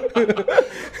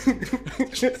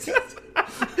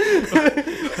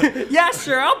 Yeah,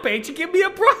 sure, I'll paint you. Give me a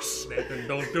brush. Nathan,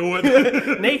 don't do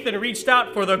it. Nathan reached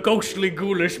out for the ghostly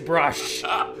ghoulish brush.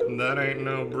 That ain't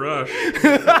no brush.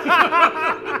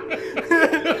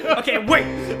 Okay, wait.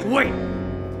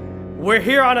 We're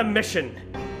here on a mission.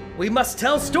 We must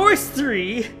tell stories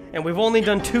 3, and we've only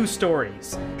done 2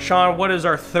 stories. Sean, what is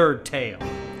our third tale?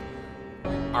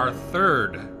 Our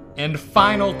third and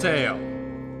final tale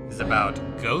is about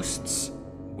ghosts,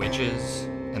 witches,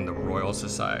 and the Royal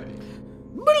Society.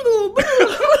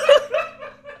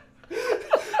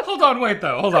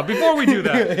 Hold on. Before we do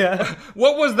that,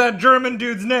 What was that German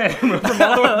dude's name from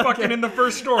all the way fucking in the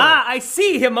first story? I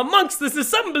see him amongst this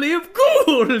assembly of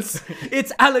ghouls.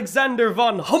 It's Alexander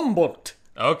von Humboldt.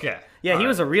 Okay. Yeah, he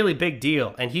was a really big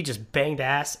deal, and he just banged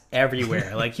ass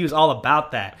everywhere. Like, he was all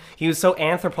about that. He was so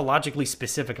anthropologically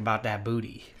specific about that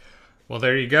booty. Well,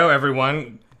 there you go,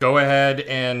 everyone. Go ahead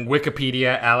and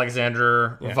Wikipedia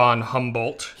Alexander von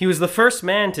Humboldt. He was the first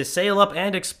man to sail up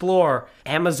and explore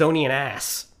Amazonian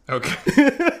ass. Okay.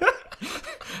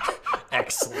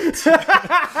 Excellent.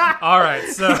 All right,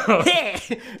 so...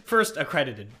 First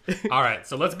accredited. All right,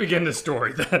 so let's begin the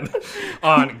story then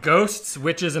on ghosts,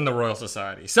 witches, and the Royal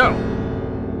Society. So...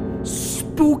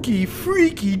 Spooky,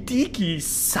 freaky, deaky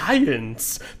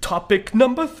science. Topic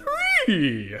number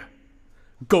 3.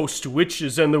 Ghost,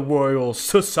 witches, and the Royal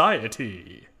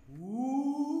Society.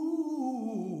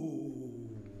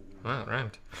 Wow,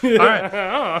 rhymed. All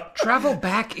right. Travel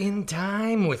back in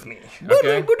time with me,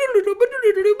 okay?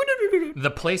 The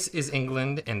place is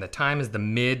England, and the time is the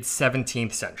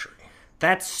mid-17th century.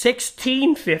 That's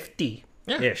 1650.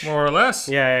 Yeah, more or less.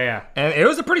 Yeah. And it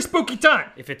was a pretty spooky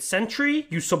time. If it's century,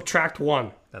 you subtract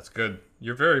 1. That's good.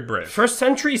 You're very brave. First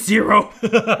century, 0.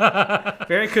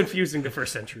 Very confusing, the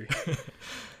first century.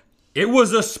 It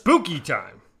was a spooky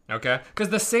time, okay? Because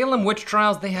the Salem witch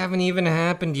trials, they haven't even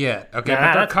happened yet, okay?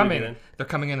 But they're coming. They're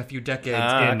coming in a few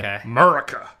decades in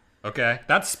America, okay?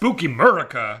 That's spooky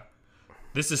America.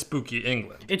 This is spooky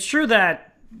England. It's true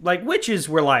that, like, witches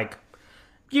were like,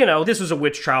 you know, this was a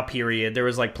witch trial period. There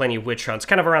was, like, plenty of witch hunts.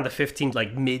 Kind of around the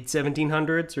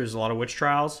mid-1700s, there's a lot of witch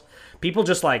trials. People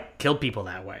just, like, killed people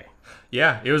that way.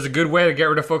 Yeah, it was a good way to get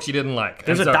rid of folks you didn't like.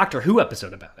 There's a Doctor Who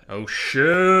episode about it. Oh,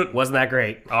 shit. Wasn't that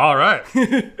great? All right.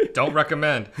 Don't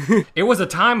recommend. It was a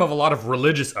time of a lot of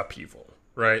religious upheaval,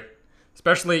 right?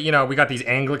 Especially, you know, we got these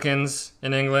Anglicans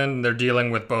in England. And they're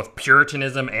dealing with both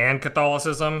Puritanism and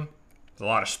Catholicism. There's a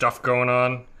lot of stuff going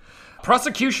on.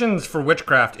 Prosecutions for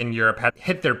witchcraft in Europe had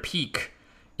hit their peak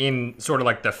in sort of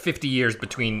like the 50 years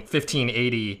between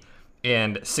 1580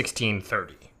 and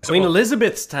 1630. Queen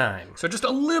Elizabeth's time. So just a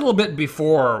little bit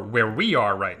before where we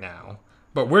are right now.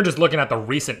 But we're just looking at the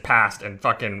recent past, and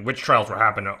fucking witch trials were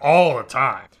happening all the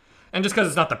time. And just because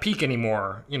it's not the peak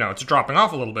anymore, you know, it's dropping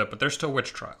off a little bit, but there's still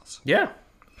witch trials. Yeah.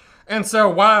 And so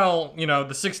while, you know,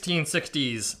 the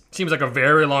 1660s seems like a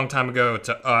very long time ago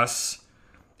to us,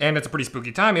 and it's a pretty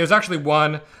spooky time, it was actually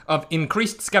one of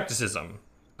increased skepticism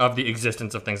of the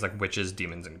existence of things like witches,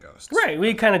 demons, and ghosts. Right,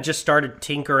 we kind of just started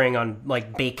tinkering on,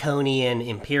 like, Baconian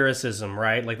empiricism,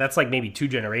 right? Like, that's, like, maybe 2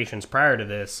 generations prior to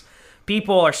this.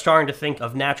 People are starting to think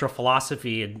of natural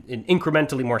philosophy in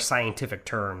incrementally more scientific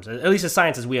terms, at least as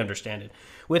science as we understand it,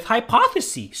 with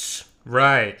hypotheses.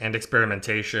 Right, and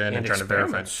experimentation and trying to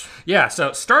verify. Yeah,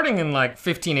 so starting in, like,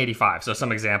 1585, so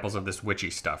some examples of this witchy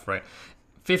stuff, right?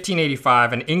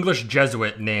 1585, an English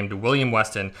Jesuit named William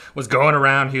Weston was going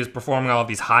around. He was performing all of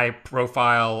these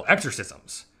high-profile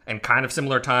exorcisms. And kind of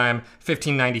similar time,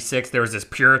 1596, there was this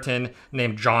Puritan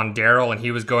named John Darrell, and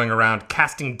he was going around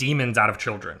casting demons out of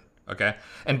children, okay?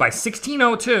 And by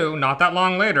 1602, not that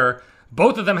long later,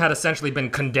 both of them had essentially been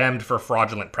condemned for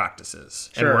fraudulent practices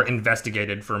and were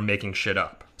investigated for making shit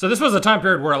up. So this was a time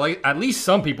period where at least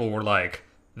some people were like,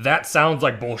 That sounds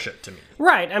like bullshit to me.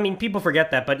 Right. I mean, people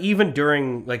forget that, but even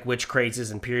during like witch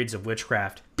crazes and periods of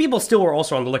witchcraft, people still were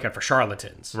also on the lookout for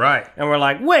charlatans. Right. And we're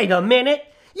like, wait a minute,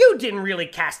 you didn't really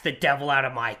cast the devil out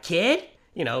of my kid.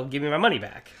 You know, give me my money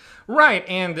back. Right,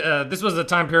 and this was a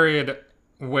time period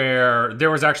where there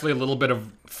was actually a little bit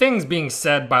of things being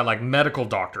said by like medical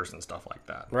doctors and stuff like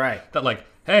that. Right. That like,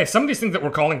 hey, some of these things that we're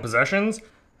calling possessions,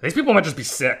 these people might just be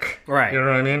sick. Right. You know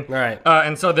what I mean? Right.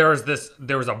 And so there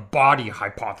was a body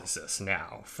hypothesis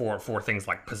now for things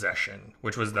like possession,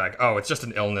 which was like, oh, it's just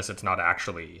an illness. It's not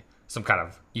actually some kind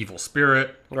of evil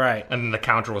spirit. Right. And then the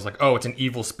counter was like, oh, it's an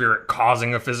evil spirit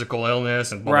causing a physical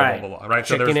illness and blah, Right. blah, blah, blah, blah. Right.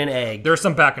 Chicken and egg. There's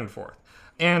some back and forth.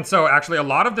 And so actually a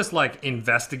lot of this like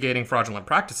investigating fraudulent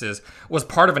practices was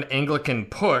part of an Anglican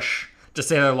push to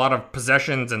say that a lot of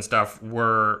possessions and stuff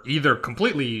were either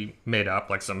completely made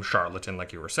up, like some charlatan,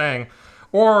 like you were saying,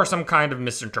 or some kind of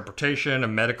misinterpretation of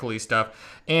medically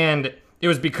stuff. And it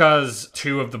was because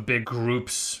two of the big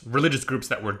groups, religious groups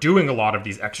that were doing a lot of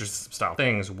these exorcism style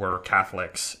things were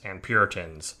Catholics and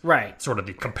Puritans. Right. Sort of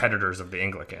the competitors of the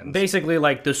Anglicans. Basically,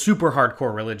 like the super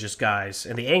hardcore religious guys,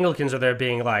 and the Anglicans are there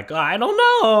being like, I don't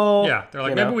know. Yeah, they're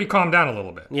like, You maybe know? we calm down a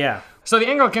little bit. Yeah. So the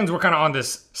Anglicans were kind of on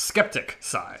this skeptic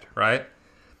side, right?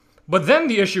 But then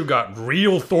the issue got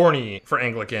real thorny for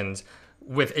Anglicans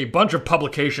with a bunch of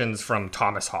publications from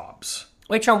Thomas Hobbes.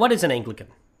 Wait, Sean, what is an Anglican?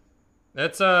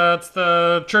 It's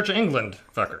the Church of England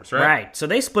fuckers, right? Right. So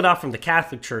they split off from the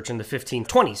Catholic Church in the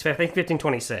 1520s, I think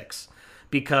 1526,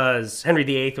 because Henry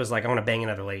VIII was like, I want to bang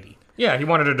another lady. Yeah, he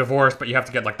wanted a divorce, but you have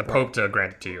to get like the Pope to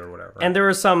grant it to you or whatever. Right? And there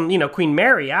was some, Queen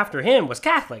Mary after him was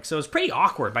Catholic, so it was pretty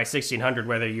awkward by 1600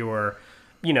 whether you were,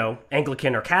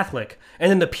 Anglican or Catholic. And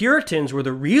then the Puritans were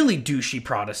the really douchey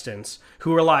Protestants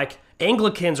who were like,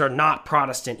 Anglicans are not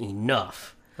Protestant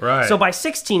enough. Right. So by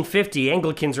 1650,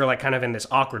 Anglicans are like kind of in this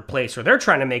awkward place where they're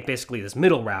trying to make basically this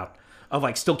middle route of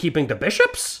like still keeping the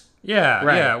bishops. Yeah,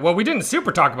 Right. yeah. Well, we didn't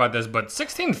super talk about this, but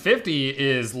 1650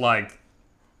 is like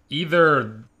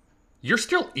either you're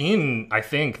still in, I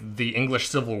think, the English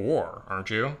Civil War, aren't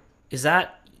you? Is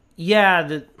that...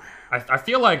 Yeah, I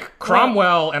feel like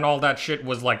Cromwell and all that shit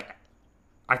was like,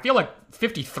 I feel like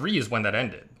 53 is when that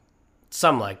ended.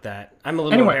 something like that. I'm a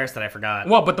little embarrassed that I forgot.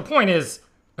 Well, but the point is,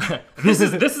 this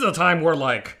is a time where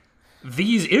like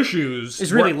these issues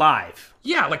It's really were- live.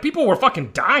 Yeah, like people were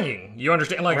fucking dying. You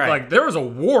understand? Like Right. like there was a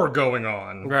war going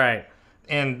on. Right.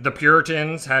 And the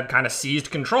Puritans had kind of seized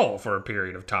control for a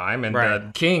period of time, and Right.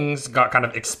 the kings got kind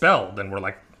of expelled and were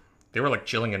like, they were like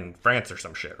chilling in France or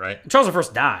some shit, right? Charles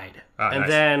I died. Ah, and nice.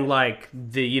 then, like,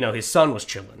 his son was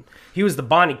chilling. He was the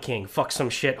Bonnie King, fucked some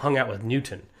shit, hung out with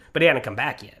Newton. But he hadn't come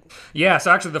back yet. Yeah,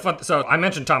 so actually so I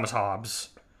mentioned Thomas Hobbes.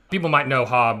 People might know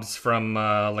Hobbes from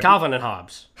like Calvin and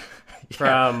Hobbes.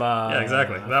 From, yeah,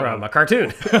 exactly. That from one. a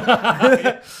cartoon.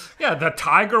 Yeah, the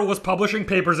Tiger was publishing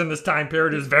papers in this time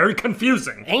period. It is very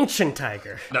confusing. Ancient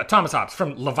tiger. No, Thomas Hobbes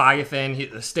from Leviathan,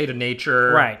 The State of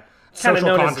Nature, Right. Kind of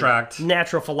Social known Contract. as a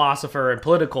natural philosopher and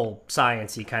political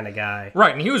science-y kind of guy.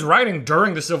 Right, and he was writing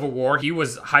during the Civil War. He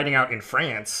was hiding out in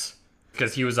France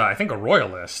because he was, I think, a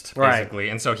royalist, basically.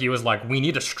 Right. And so he was like, we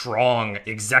need a strong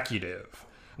executive.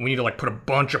 We need to, like, put a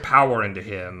bunch of power into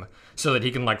him so that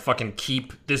he can, like, fucking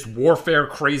keep this warfare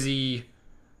crazy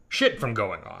shit from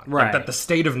going on. Right. Like, that the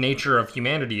state of nature of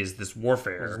humanity is this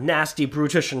warfare. Nasty,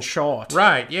 brutish, and short.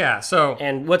 Right, yeah, so...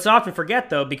 And what's often forget,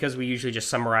 though, because we usually just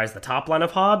summarize the top line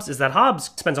of Hobbes, is that Hobbes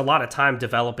spends a lot of time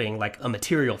developing, like, a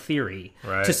material theory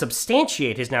Right. to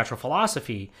substantiate his natural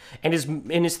philosophy. And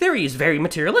his theory is very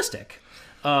materialistic,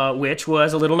 which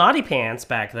was a little naughty pants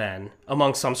back then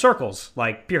among some circles,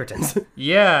 like Puritans.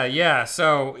 Yeah.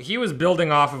 So he was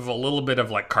building off of a little bit of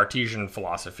like Cartesian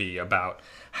philosophy about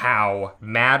how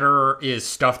matter is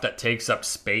stuff that takes up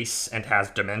space and has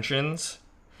dimensions.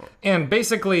 And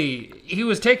basically, he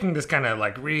was taking this kind of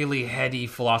like really heady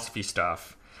philosophy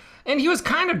stuff, and he was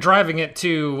kind of driving it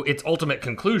to its ultimate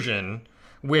conclusion,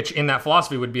 which in that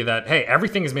philosophy would be that, hey,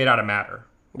 everything is made out of matter.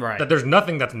 Right. That there's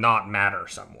nothing that's not matter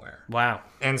somewhere. Wow.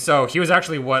 And so he was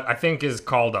actually what I think is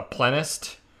called a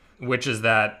plenist, which is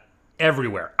that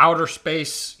everywhere, outer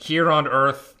space, here on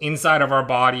Earth, inside of our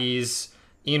bodies,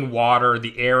 in water,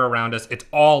 the air around us, it's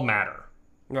all matter,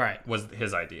 Right. was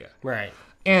his idea. Right.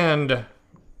 And,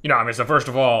 so first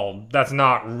of all, that's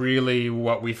not really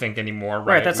what we think anymore, right?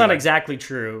 Right, that's not exactly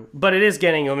true, but it is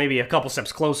getting maybe a couple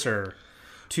steps closer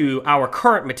to our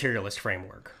current materialist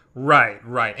framework. Right.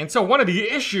 And so one of the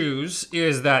issues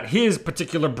is that his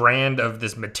particular brand of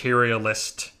this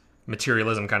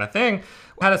materialism kind of thing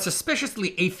had a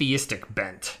suspiciously atheistic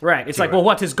bent. Right, it's to like, it. well,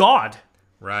 what is God?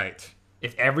 Right.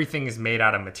 If everything is made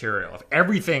out of material, if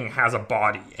everything has a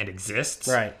body and exists,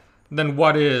 Right. then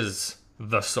what is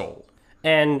the soul?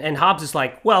 And Hobbes is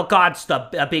like, well, God's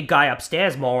a big guy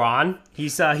upstairs, moron.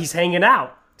 He's hanging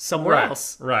out somewhere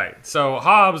else. Right. So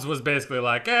Hobbes was basically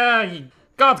like,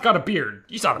 God's got a beard.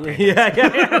 You saw the painting.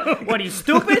 Yeah. What, are you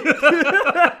stupid?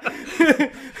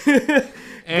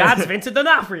 God's Vincent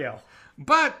D'Onofrio.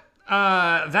 But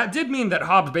that did mean that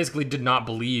Hobbes basically did not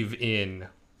believe in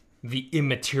the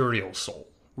immaterial soul.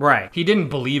 Right. He didn't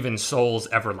believe in souls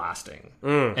everlasting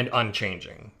and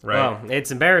unchanging, right? Well,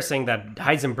 it's embarrassing that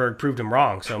Heisenberg proved him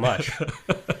wrong so much.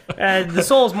 The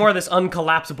soul is more this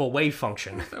uncollapsible wave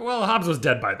function. Well, Hobbes was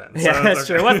dead by then. Yeah, that's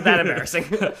true. It wasn't that embarrassing.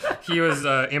 He was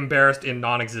embarrassed in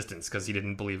non-existence because he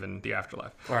didn't believe in the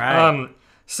afterlife. All right.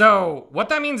 So what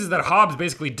that means is that Hobbes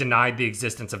basically denied the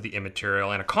existence of the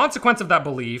immaterial, and a consequence of that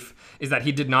belief is that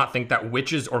he did not think that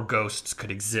witches or ghosts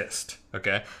could exist,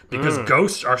 okay? Because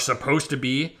ghosts are supposed to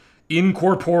be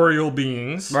incorporeal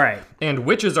beings. Right. And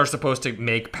witches are supposed to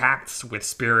make pacts with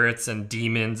spirits and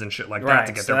demons and shit like that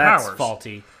to get their powers. That's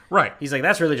faulty. Right. He's like,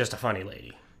 that's really just a funny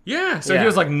lady. Yeah, so he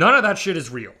was like, none of that shit is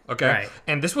real, okay? Right.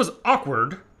 And this was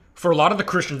awkward for a lot of the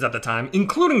Christians at the time,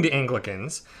 including the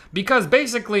Anglicans, because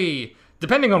basically,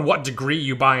 depending on what degree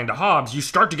you buy into Hobbes, you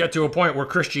start to get to a point where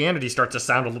Christianity starts to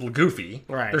sound a little goofy.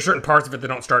 Right. There's certain parts of it that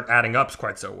don't start adding up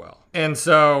quite so well. And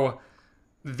so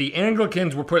the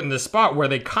Anglicans were put in this spot where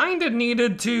they kind of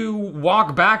needed to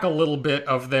walk back a little bit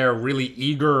of their really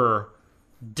eager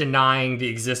denying the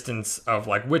existence of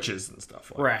like witches and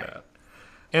stuff like that.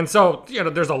 And so,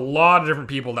 there's a lot of different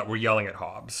people that were yelling at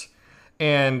Hobbes.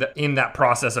 And in that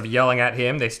process of yelling at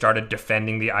him, they started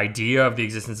defending the idea of the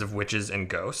existence of witches and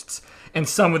ghosts. And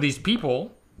some of these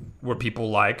people were people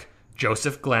like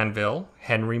Joseph Glanville,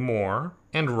 Henry Moore,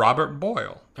 and Robert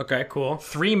Boyle. Okay, cool.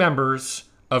 3 members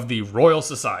of the Royal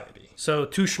Society. So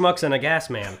 2 schmucks and a gas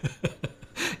man.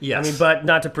 Yes. I mean, but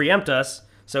not to preempt us.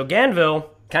 So Glanville,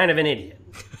 kind of an idiot.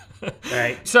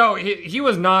 Right. So he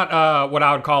was not what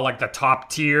I would call like the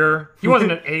top tier. He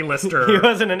wasn't an A-lister. He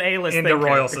wasn't an A-list in thinker. the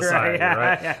Royal Society,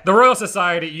 right? Yeah. The Royal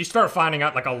Society, you start finding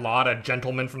out like a lot of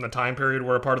gentlemen from the time period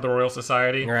were a part of the Royal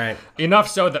Society. Right. Enough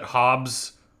so that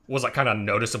Hobbes was like kind of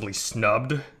noticeably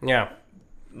snubbed. Yeah.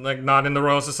 Like not in the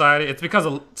Royal Society. It's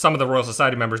because some of the Royal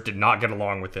Society members did not get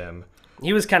along with him.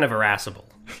 He was kind of irascible.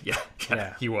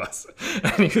 Yeah, he was.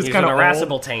 And he was kind an of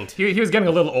irascible old. taint. He was getting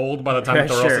a little old by the time that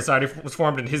the Royal Sure. Society was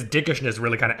formed, and his dickishness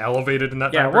really kind of elevated in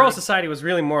that Yeah, time Royal period. Society was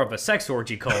really more of a sex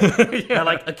orgy cult that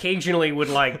like occasionally would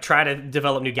like try to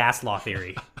develop new gas law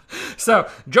theory. So,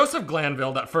 Joseph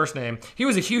Glanville, that first name, he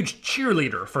was a huge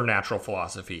cheerleader for natural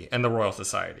philosophy and the Royal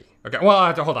Society. Okay,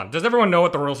 well, hold on. Does everyone know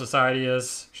what the Royal Society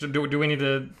is? Do we need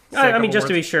to say I mean, just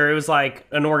to be sure, it was like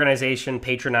an organization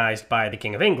patronized by the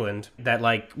King of England that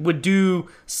like would do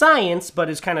science, but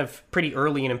is kind of pretty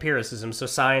early in empiricism. So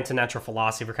science and natural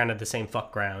philosophy were kind of the same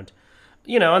fuck ground.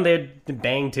 And they'd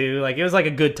bang too. Like, it was like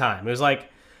a good time. It was like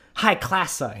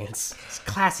high-class science. It's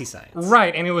classy science.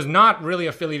 Right, and it was not really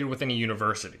affiliated with any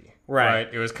university. Right.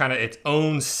 It was kind of its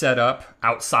own setup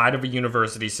outside of a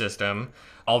university system.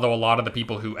 Although a lot of the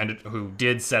people who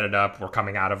did set it up were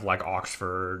coming out of like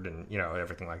Oxford and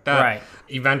everything like that. Right.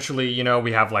 Eventually,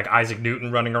 we have like Isaac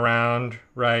Newton running around,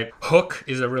 right? Hooke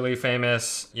is a really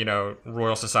famous,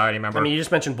 Royal Society member. I mean, you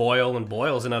just mentioned Boyle, and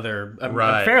Boyle's another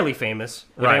Right. fairly famous,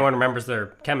 if Right. anyone remembers their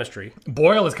chemistry.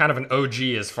 Boyle is kind of an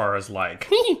OG as far as like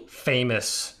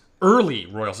famous early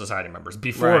Royal Society members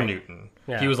before Right. Newton.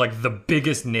 Yeah. He was like the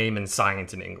biggest name in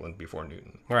science in England before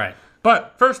Newton. Right.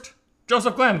 But first,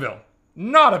 Joseph Glanville.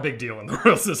 Not a big deal in the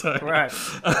Royal Society. Right.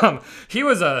 He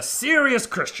was a serious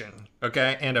Christian,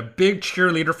 okay, and a big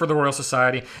cheerleader for the Royal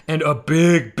Society, and a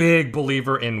big, big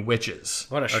believer in witches.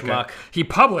 What a schmuck. He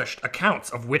published accounts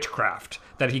of witchcraft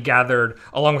that he gathered,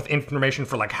 along with information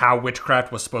for like how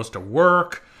witchcraft was supposed to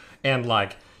work, and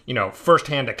like,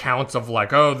 first-hand accounts of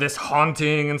like, oh, this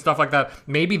haunting and stuff like that.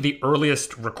 Maybe the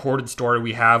earliest recorded story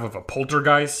we have of a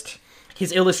poltergeist.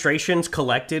 His illustrations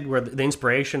collected were the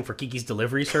inspiration for Kiki's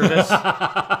Delivery Service.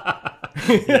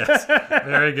 Yes,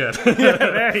 very good.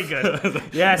 Very good.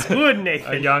 Yes, good, A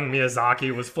Nathan. young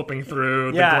Miyazaki was flipping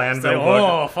through the Yeah, Glanville it's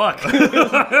book. like, oh, fuck.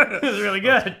 It was really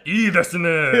good.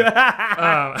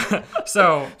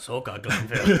 So Soka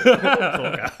Glanville.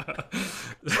 Soka.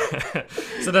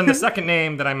 So then the second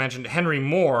name that I mentioned, Henry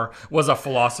Moore, was a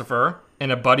philosopher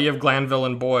and a buddy of Glanville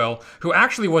and Boyle, who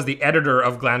actually was the editor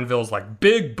of Glanville's like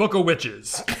Big Book of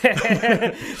Witches.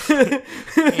 And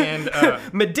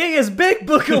Medea's Big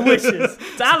Book of Wishes.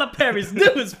 Tyler Perry's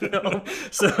newest film.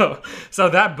 so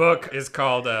that book is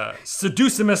called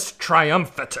Seducimus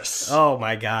Triumphatus. Oh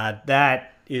my god,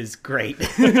 that is great.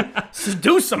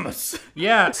 Seducimus.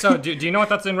 Yeah, so do you know what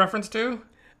that's in reference to?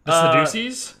 The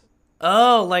Sadducees?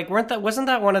 Oh, like wasn't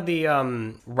that one of the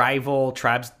rival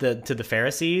tribes to the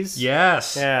Pharisees?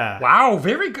 Yes. Yeah. Wow,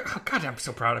 very good. Oh, God, I'm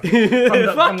so proud of you.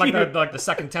 From the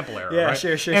Second Temple era, Yeah, right?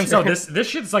 sure. And so this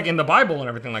shit's like in the Bible and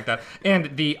everything like that.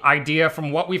 And the idea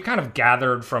from what we've kind of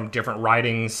gathered from different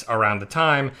writings around the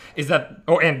time is that,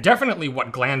 and definitely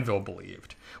what Glanville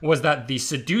believed, was that the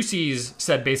Sadducees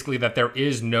said basically that there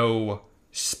is no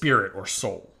spirit or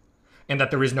soul, and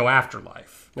that there is no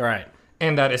afterlife. Right.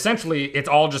 And that essentially it's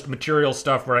all just material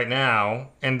stuff right now,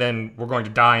 and then we're going to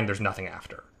die and there's nothing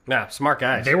after. Yeah, smart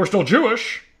guys. They were still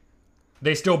Jewish.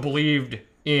 They still believed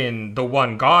in the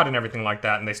one God and everything like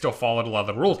that, and they still followed a lot of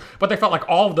the rules. But they felt like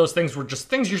all of those things were just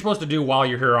things you're supposed to do while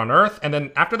you're here on Earth, and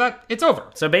then after that, it's over.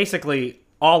 So basically,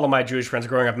 all of my Jewish friends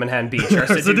growing up in Manhattan Beach are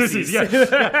Sadducees.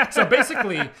 Yeah. So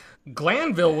basically,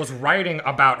 Glanville was writing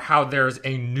about how there's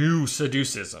a new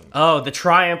Sadducism. Oh, the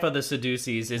triumph of the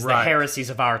Sadducees is the Right. heresies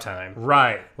of our time.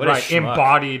 Right, What a right. schmuck.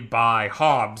 Embodied by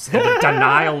Hobbes and the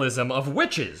denialism of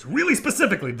witches. Really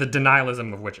specifically, the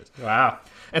denialism of witches. Wow.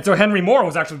 And so Henry Moore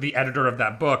was actually the editor of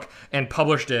that book and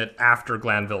published it after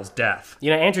Glanville's death.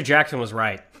 You know, Andrew Jackson was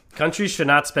right. Countries should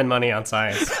not spend money on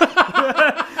science.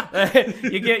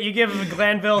 you give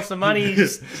Glanville some money.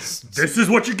 Just, This is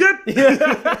what you get.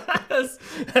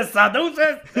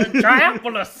 Sadducees,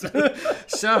 triumphalus.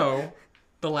 So,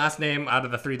 the last name out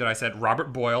of the three that I said,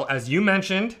 Robert Boyle, as you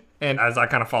mentioned, and as I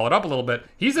kind of followed up a little bit,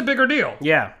 he's a bigger deal.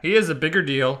 Yeah. He is a bigger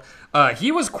deal.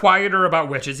 He was quieter about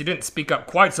witches. He didn't speak up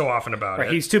quite so often about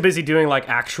it. He's too busy doing like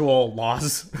actual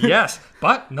laws. Yes,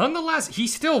 but nonetheless, he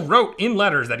still wrote in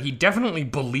letters that he definitely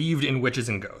believed in witches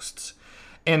and ghosts.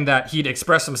 And that he'd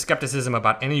express some skepticism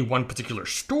about any one particular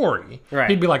story. Right.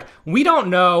 He'd be like, we don't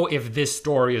know if this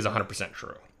story is 100%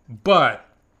 true, but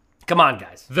Come on,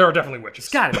 guys. there are definitely witches.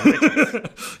 Gotta be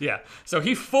witches. Yeah, so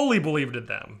he fully believed in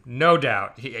them, no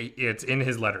doubt. It's in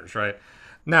his letters, right?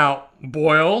 Now,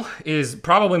 Boyle is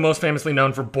probably most famously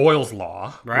known for Boyle's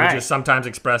Law, Right. which is sometimes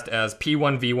expressed as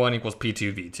P1V1 equals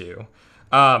P2V2.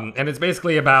 And it's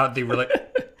basically about the...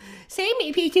 Say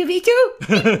me, P2V2.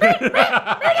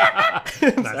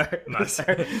 Nice.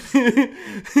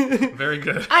 Very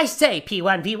good. I say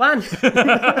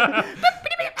P1V1.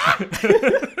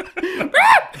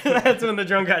 That's when the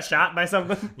drone got shot by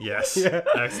something. Yes.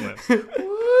 Excellent.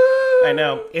 I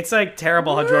know. It's like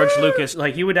terrible how George Lucas,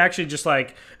 like, he would actually just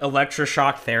like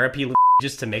electroshock therapy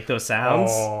just to make those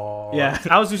sounds. Oh. Yeah.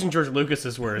 I was using George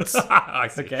Lucas's words. I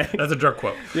see. Okay. That's a drug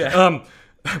quote. Yeah.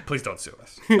 Please don't sue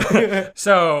us.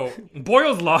 So,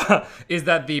 Boyle's law is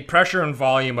that the pressure and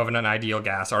volume of an ideal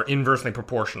gas are inversely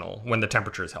proportional when the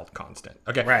temperature is held constant.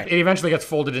 Okay. Right. It eventually gets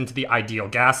folded into the ideal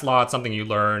gas law. It's something you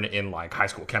learn in like high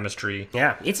school chemistry.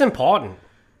 Yeah. It's important.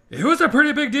 It was a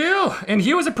pretty big deal, and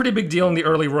he was a pretty big deal in the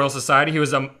early Royal Society. He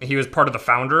was part of the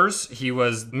founders. He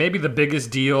was maybe the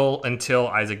biggest deal until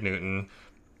Isaac Newton.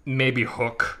 Maybe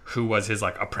Hooke, who was his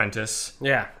like apprentice.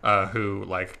 Yeah. Who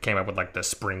like came up with like the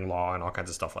spring law and all kinds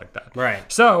of stuff like that. Right.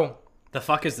 So The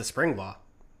fuck is the spring law?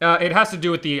 it has to do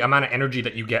with the amount of energy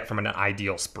that you get from an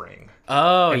ideal spring.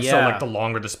 Oh, And yeah. so like the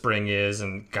longer the spring is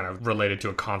and kind of related to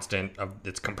a constant of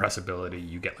its compressibility,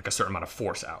 you get like a certain amount of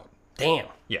force out. Damn.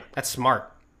 Yeah. That's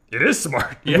smart. It is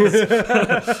smart,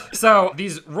 yes. So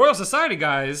these Royal Society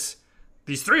guys,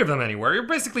 these three of them anyway, are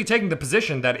basically taking the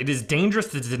position that it is dangerous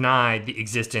to deny the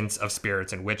existence of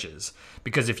spirits and witches.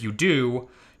 Because if you do,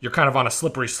 you're kind of on a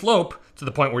slippery slope to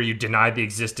the point where you deny the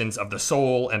existence of the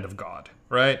soul and of God,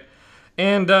 right?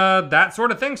 And that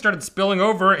sort of thing started spilling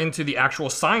over into the actual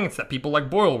science that people like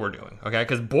Boyle were doing, okay?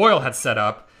 Because Boyle had set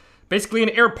up basically an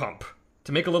air pump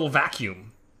to make a little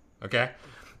vacuum, okay?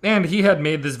 And he had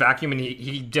made this vacuum, and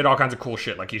he did all kinds of cool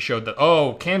shit. Like, he showed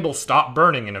that, candles stop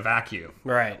burning in a vacuum.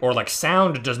 Right. Or, like,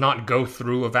 sound does not go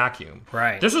through a vacuum.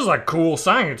 Right. This was, like, cool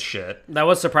science shit. That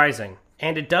was surprising.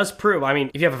 And it does prove, I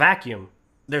mean, if you have a vacuum,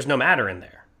 there's no matter in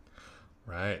there.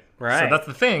 Right. Right. So that's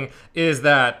the thing, is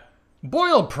that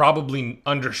Boyle probably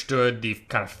understood the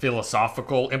kind of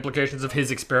philosophical implications of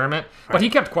his experiment, but he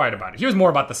kept quiet about it. He was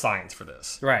more about the science for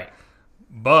this. Right.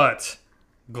 But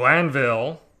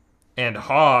Glanville and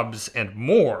Hobbes and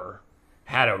Moore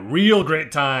had a real great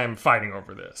time fighting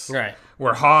over this. Right.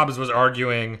 Where Hobbes was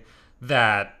arguing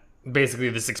that basically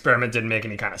this experiment didn't make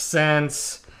any kind of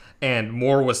sense, and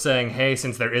Moore was saying, hey,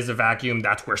 since there is a vacuum,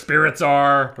 that's where spirits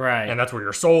are. Right. And that's where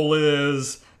your soul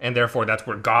is, and therefore that's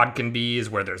where God can be, is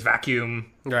where there's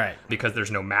vacuum. Right. Because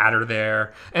there's no matter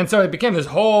there. And so it became this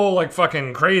whole, like,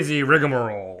 fucking crazy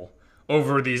rigmarole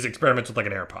over these experiments with, like,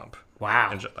 an air pump. Wow.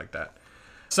 And shit like that.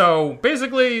 So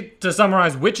basically, to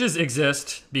summarize, witches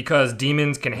exist because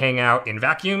demons can hang out in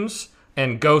vacuums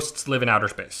and ghosts live in outer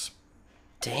space.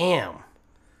 Damn.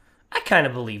 I kind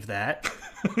of believe that.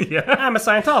 Yeah? I'm a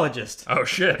Scientologist. Oh,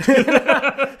 shit.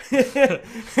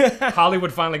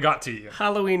 Hollywood finally got to you.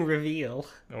 Halloween reveal.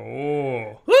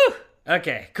 Oh. Woo!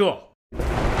 Okay, cool.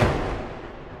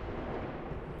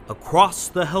 Across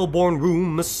the hellborn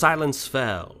room, a silence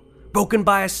fell, broken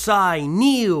by a sigh.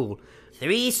 Neil.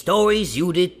 3 stories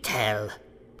you did tell.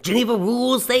 Geneva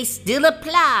rules, they still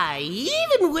apply,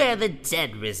 even where the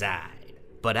dead reside.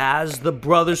 But as the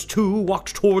brothers too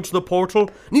walked towards the portal,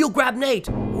 Neil grabbed Nate.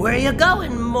 Where you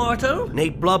going, mortal?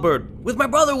 Nate blubbered. With my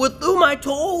brother with whom I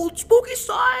told spooky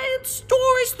science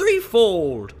stories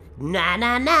threefold.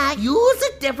 Nah, you's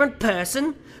a different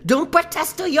person. Don't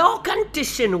protest till your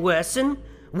condition worsen.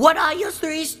 What are your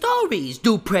 3 stories,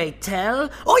 do pray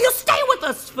tell? Or you'll stay with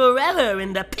us forever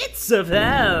in the pits of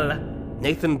hell.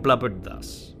 Nathan blubbered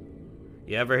thus.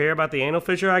 You ever hear about the anal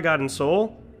fissure I got in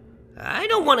Seoul? I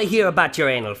don't want to hear about your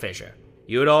anal fissure.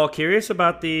 You at all curious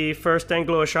about the First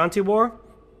Anglo-Ashanti War?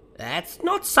 That's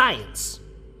not science.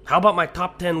 How about my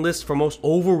top 10 list for most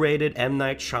overrated M.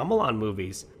 Night Shyamalan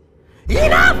movies?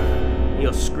 Enough!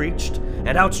 Neil screeched,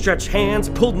 and outstretched hands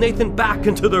pulled Nathan back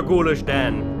into their ghoulish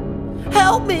den.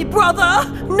 Help me, brother!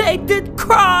 Nate did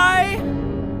cry!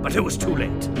 But it was too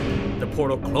late. The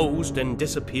portal closed and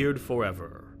disappeared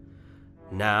forever.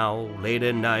 Now, late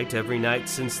at night, every night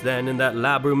since then in that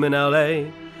lab room in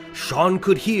L.A., Sean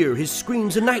could hear his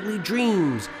screams and nightly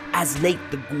dreams as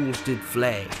Nate the ghouls did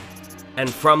flay. And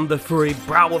from the furry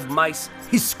brow of mice,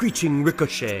 his screeching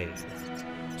ricocheted.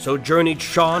 So journeyed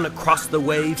Sean across the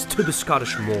waves to the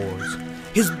Scottish moors.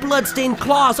 His blood-stained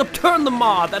claws upturned the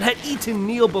maw that had eaten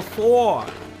Neil before.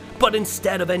 But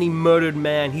instead of any murdered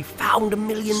man, he found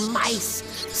 1,000,000 mice,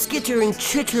 skittering,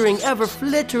 chittering, ever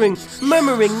flittering,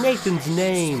 murmuring Nathan's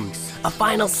name. A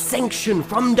final sanction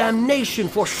from damnation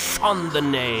for Sean the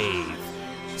Knave.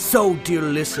 So, dear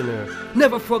listener,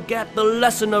 never forget the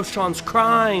lesson of Sean's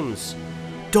crimes.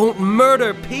 Don't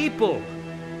murder people.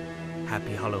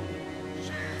 Happy Halloween.